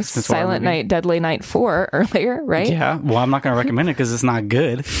watching Christmas Silent Night, Deadly Night 4 earlier, right? Yeah. Well, I'm not going to recommend it because it's not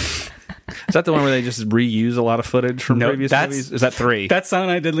good. Is that the one where they just reuse a lot of footage from previous movies? Is that 3? That's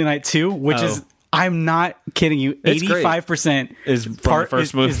Silent Night, Deadly Night 2, which is, I'm not kidding you, 85% is the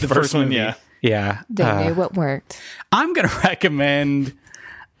first movie. Is the first one, yeah. Yeah. They knew what worked. I'm going to recommend,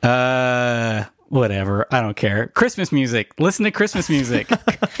 whatever. I don't care. Christmas music. Listen to Christmas music.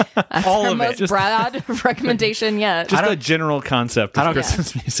 All Our of most it. broad recommendation yet. Just a general concept of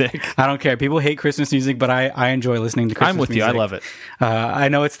Christmas music. I don't care. People hate Christmas music, but I enjoy listening to Christmas music. I'm with you. I love it. I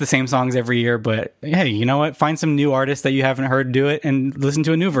know it's the same songs every year, but hey, you know what? Find some new artists that you haven't heard do it and listen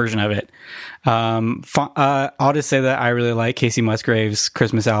to a new version of it. I'll just say that I really like Kacey Musgrave's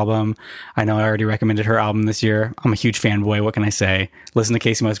Christmas album. I know I already recommended her album this year. I'm a huge fanboy. What can I say? Listen to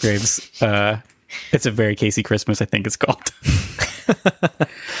Kacey Musgrave's. It's a very Casey Christmas, I think it's called.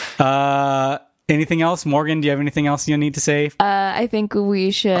 Anything else? Morgan, do you have anything else you need to say? I think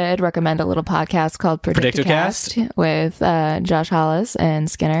we should recommend a little podcast called Predictocast with Josh Hollis and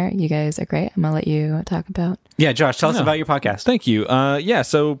Skinner. You guys are great. I'm going to let you talk about. Yeah, Josh, tell us about your podcast. Thank you.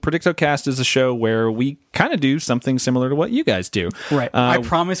 So Predictocast is a show where we kind of do something similar to what you guys do. Right. I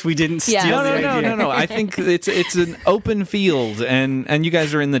promise we didn't steal the idea. No. I think it's an open field, and you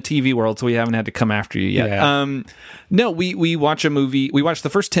guys are in the TV world, so we haven't had to come after you yet. Yeah. No, we watch a movie. We watch the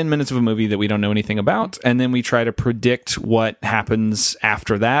first 10 minutes of a movie that we don't know anything about, and then we try to predict what happens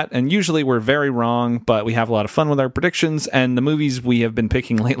after that. And usually we're very wrong, but we have a lot of fun with our predictions. And the movies we have been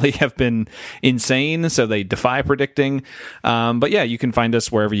picking lately have been insane, so they defy predicting. But yeah, you can find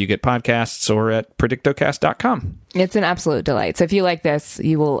us wherever you get podcasts or at predictocast.com. It's an absolute delight. So if you like this,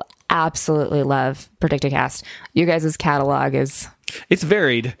 you will absolutely love Predictocast. You guys' catalog is... It's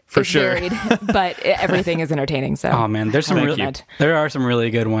varied, for sure. Varied, but everything is entertaining. So, oh man, there are some really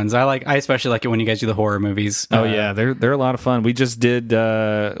good ones. I especially like it when you guys do the horror movies. Oh yeah, they're a lot of fun. We just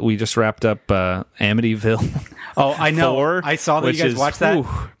wrapped up Amityville. Oh, I know. 4, I saw that you guys watched that.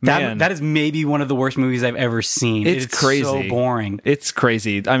 That is maybe one of the worst movies I've ever seen. It's crazy. So boring. It's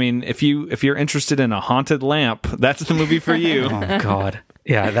crazy. I mean, if you're interested in a haunted lamp, that's the movie for you. Oh God.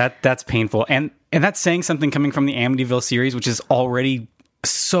 Yeah, that's painful. And that's saying something coming from the Amityville series, which is already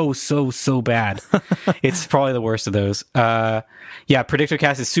so bad. It's probably the worst of those.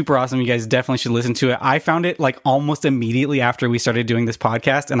 Predictocast is super awesome. You guys definitely should listen to it. I found it like almost immediately after we started doing this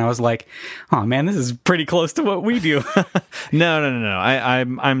podcast, and I was like, oh man, this is pretty close to what we do. No.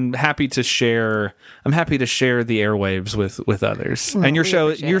 I'm happy to share. I'm happy to share the airwaves with others. And your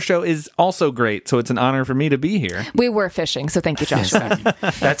show is also great. So it's an honor for me to be here. We were fishing, so thank you, Josh.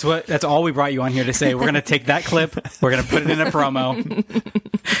 That's all we brought you on here to say. We're gonna take that clip. We're gonna put it in a promo.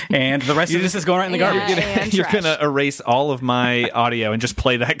 And the rest of this is going right in the garbage. You're going to erase all of my audio and just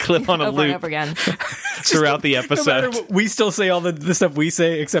play that clip on a over loop and over again throughout the episode. We still say all the stuff we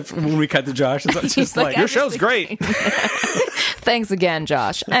say, except when we cut to Josh. It's just like your show's great. Thanks again,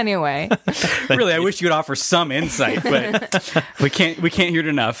 Josh. Anyway, really, I wish you would offer some insight, but we can't hear it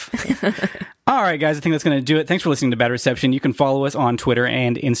enough. All right, guys, I think that's going to do it. Thanks for listening to Bad Reception. You can follow us on Twitter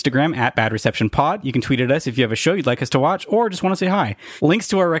and Instagram at Bad Reception Pod. You can tweet at us if you have a show you'd like us to watch or just want to say hi. Links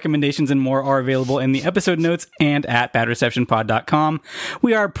to our recommendations and more are available in the episode notes and at badreceptionpod.com.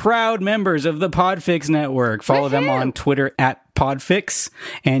 We are proud members of the Podfix Network. Follow them on Twitter at Podfix,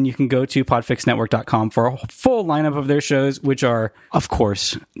 and you can go to podfixnetwork.com for a full lineup of their shows, which are, of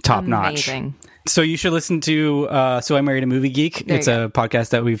course, top-notch. Amazing. So you should listen to So I Married a Movie Geek. It's a podcast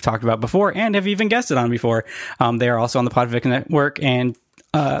that we've talked about before and have even guested on before. They are also on the Podfix Network, and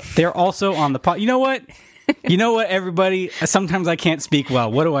they're also on the You know what? You know what, everybody? Sometimes I can't speak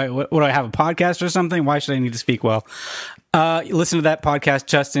well. What do I have, a podcast or something? Why should I need to speak well? Listen to that podcast.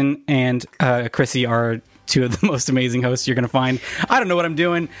 Justin and Chrissy are two of the most amazing hosts you're going to find. I don't know what I'm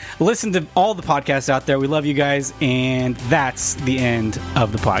doing. Listen to all the podcasts out there. We love you guys, and that's the end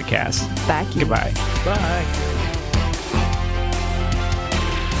of the podcast. Thank you. Goodbye. Bye.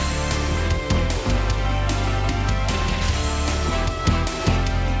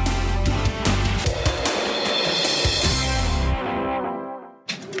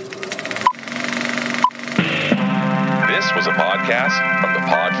 This was a podcast from the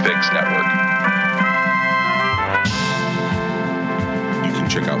Podfix Network. You can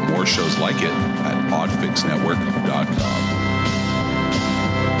check out more shows like it at podfixnetwork.com.